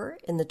horror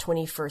in the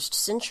 21st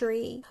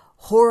century,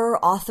 horror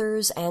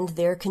authors and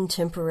their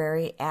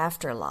contemporary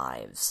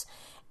afterlives.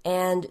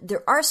 And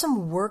there are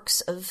some works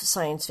of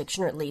science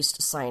fiction, or at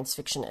least science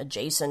fiction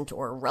adjacent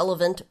or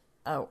relevant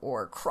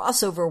or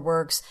crossover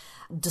works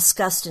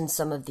discussed in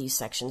some of these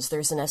sections.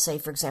 There's an essay,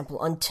 for example,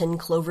 on 10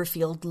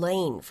 Cloverfield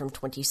Lane from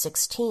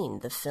 2016,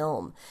 the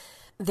film.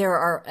 There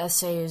are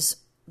essays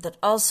that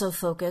also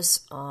focus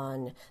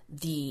on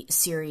the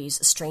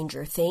series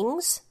Stranger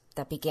Things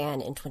that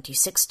began in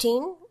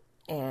 2016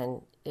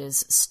 and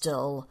is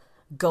still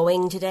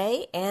going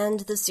today,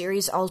 and the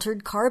series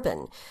Altered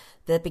Carbon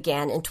that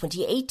began in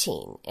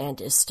 2018 and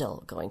is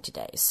still going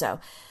today. So,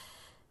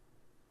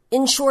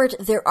 in short,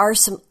 there are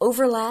some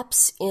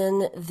overlaps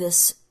in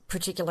this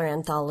particular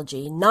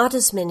anthology, not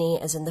as many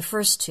as in the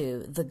first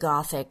 2, the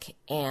Gothic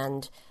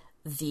and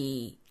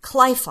the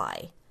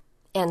Cli-Fi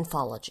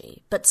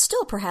anthology, but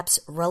still perhaps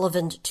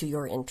relevant to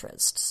your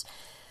interests.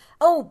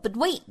 Oh, but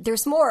wait,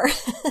 there's more.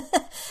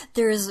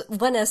 There's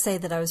one essay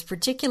that I was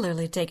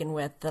particularly taken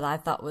with that I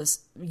thought was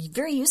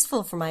very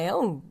useful for my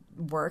own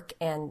work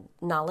and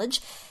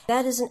knowledge.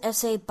 That is an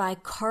essay by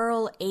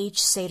Carl H.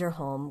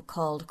 Sederholm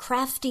called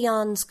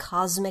Kraftion's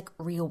Cosmic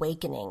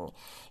Reawakening.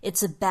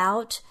 It's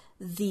about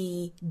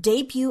the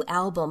debut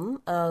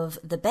album of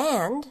the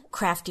band,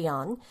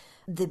 Kraftion.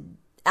 The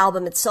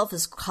album itself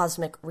is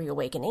Cosmic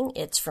Reawakening.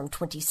 It's from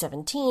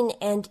 2017,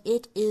 and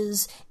it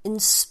is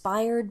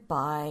inspired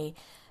by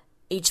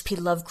H.P.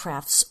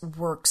 Lovecraft's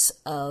works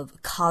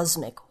of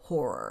cosmic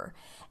horror.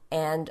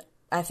 And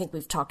I think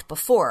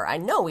I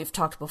know we've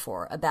talked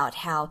before about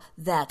how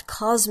that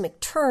cosmic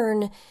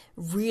turn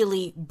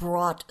really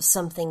brought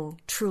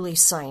something truly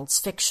science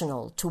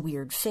fictional to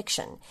weird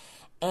fiction.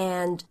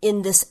 And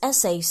in this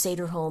essay,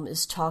 Sederholm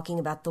is talking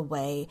about the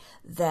way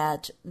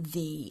that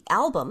the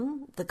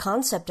album, the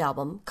concept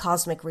album,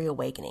 Cosmic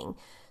Reawakening,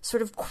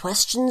 sort of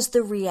questions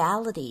the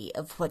reality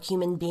of what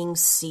human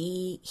beings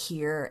see,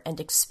 hear, and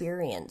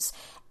experience,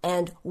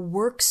 and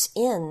works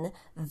in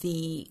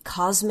the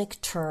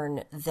cosmic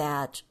turn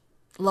that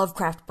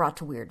Lovecraft brought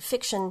to weird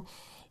fiction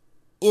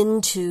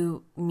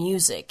into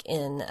music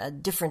in a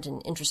different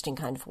and interesting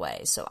kind of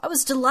way. So I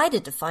was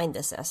delighted to find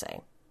this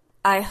essay.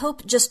 I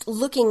hope just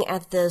looking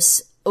at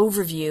this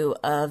overview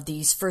of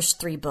these first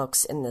 3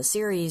 books in the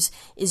series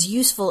is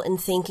useful in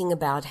thinking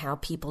about how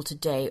people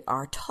today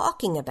are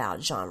talking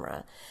about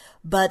genre.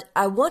 But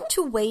I want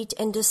to wait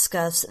and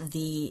discuss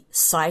the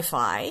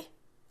sci-fi,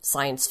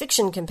 science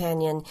fiction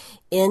companion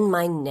in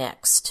my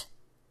next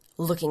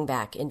Looking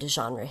Back into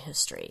Genre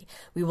History.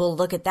 We will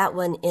look at that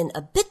one in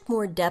a bit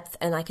more depth,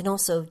 and I can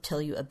also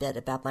tell you a bit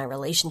about my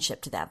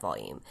relationship to that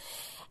volume.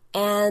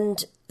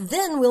 And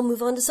then we'll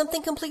move on to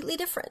something completely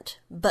different.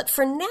 But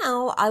for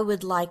now, I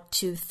would like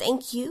to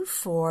thank you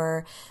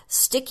for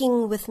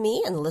sticking with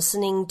me and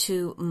listening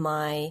to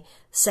my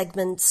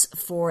segments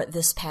for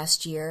this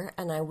past year,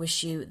 and I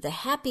wish you the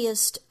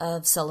happiest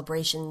of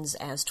celebrations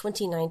as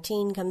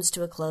 2019 comes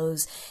to a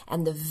close,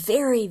 and the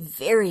very,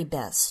 very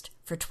best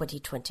for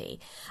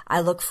 2020.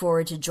 I look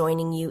forward to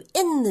joining you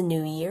in the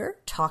new year,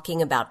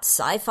 talking about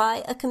sci-fi,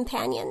 a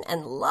companion,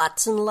 and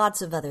lots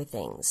of other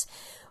things,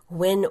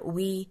 when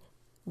we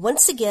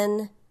once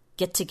again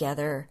get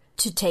together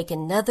to take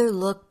another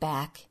look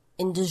back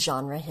into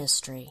genre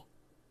history.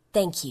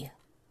 Thank you.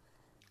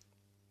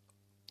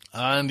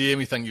 And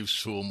Amy, thank you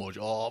so much.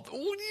 Oh,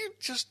 you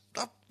just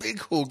that big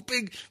hug,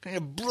 big kind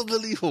of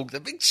brotherly hug, the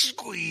big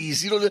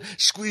squeeze. You know, the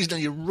squeeze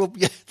and you rub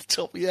the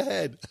top of your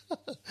head.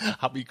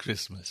 Happy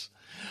Christmas.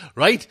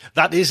 Right,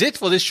 that is it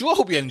for this show. I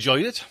hope you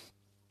enjoyed it.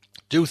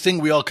 Do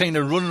think we are kind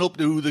of running up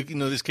to the,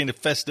 this kind of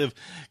festive,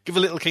 give a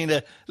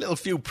little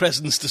few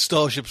presents to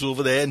Starships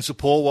over there and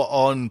support what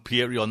on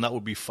Patreon. That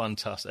would be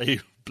fantastic. I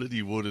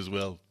bloody would as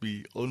well.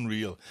 Be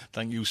unreal.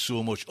 Thank you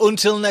so much.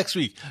 Until next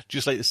week,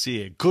 just like to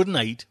say good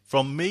night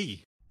from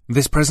me.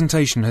 This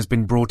presentation has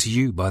been brought to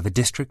you by the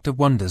District of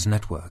Wonders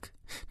Network,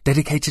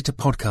 dedicated to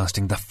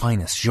podcasting the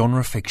finest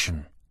genre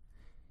fiction.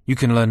 You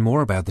can learn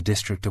more about the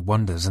District of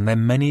Wonders and their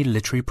many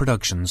literary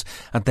productions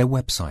at their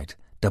website,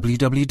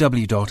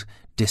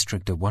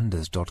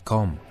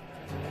 www.districtofwonders.com.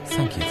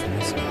 Thank you for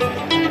listening.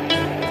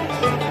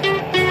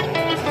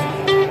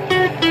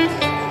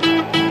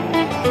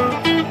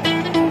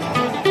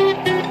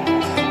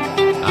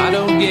 I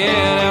don't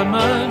get out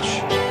much.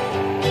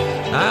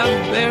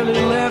 I've barely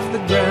left the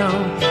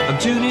ground. I'm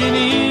tuning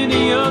into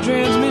your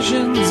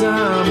transmissions.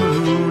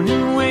 I'm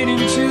mooning, waiting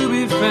to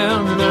be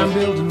found, and I'm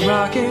building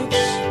rockets,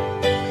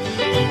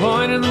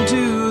 pointing them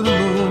to the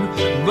moon.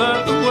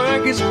 But the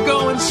work is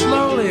going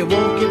slowly, it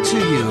won't get to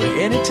you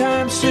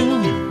anytime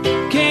soon.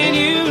 Can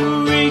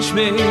you reach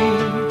me?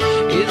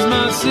 Is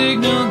my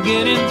signal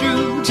getting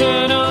through?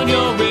 Turn on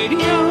your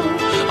radio,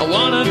 I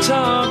wanna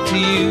talk to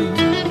you.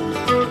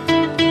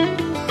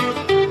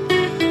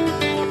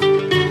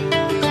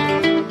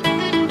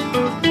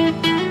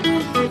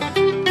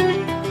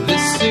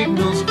 This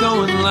signal's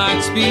going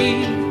light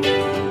speed.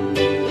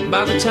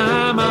 By the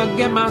time I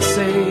get my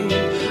say,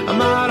 I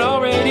might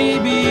already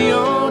be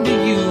on to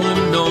you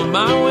and on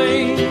my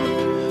way.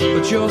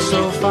 But you're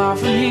so far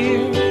from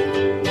here,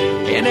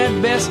 and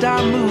at best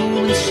I'm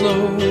moving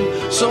slow.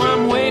 So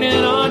I'm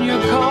waiting on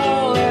your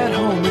call at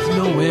home with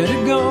nowhere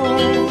to go.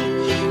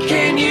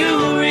 Can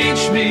you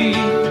reach me?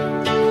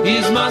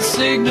 Is my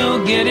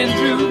signal getting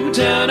through?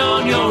 Turn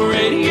on your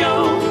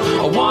radio,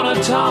 I wanna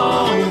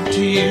talk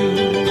to you.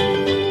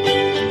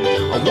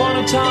 I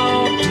wanna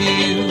talk to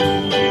you.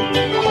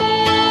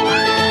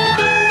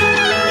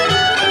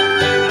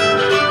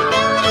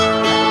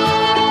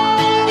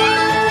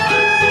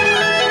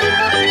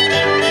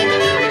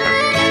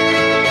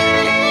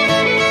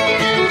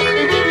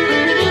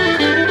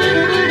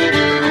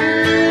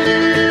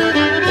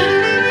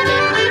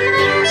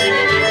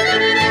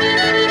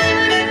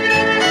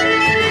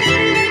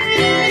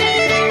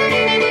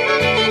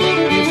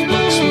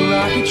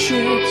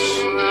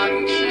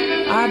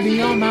 I'd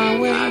be on my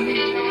way.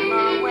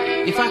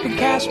 If I could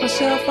cast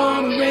myself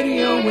on a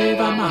radio wave,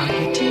 I might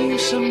get to you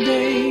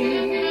someday.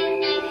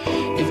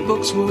 If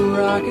books were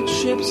rocket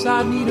ships,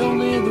 I'd need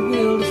only the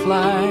will to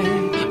fly.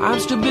 I'm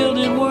still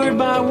building word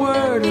by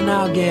word, and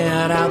I'll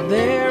get out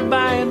there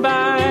by and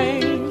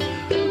by.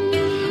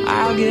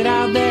 I'll get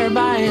out there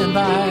by and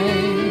by.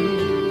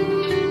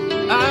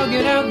 I'll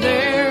get out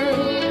there.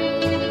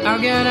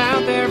 I'll get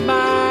out there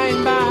by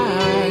and by.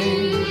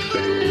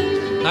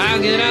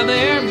 I'll get out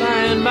there by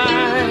and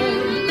by.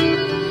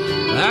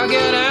 I'll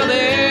get out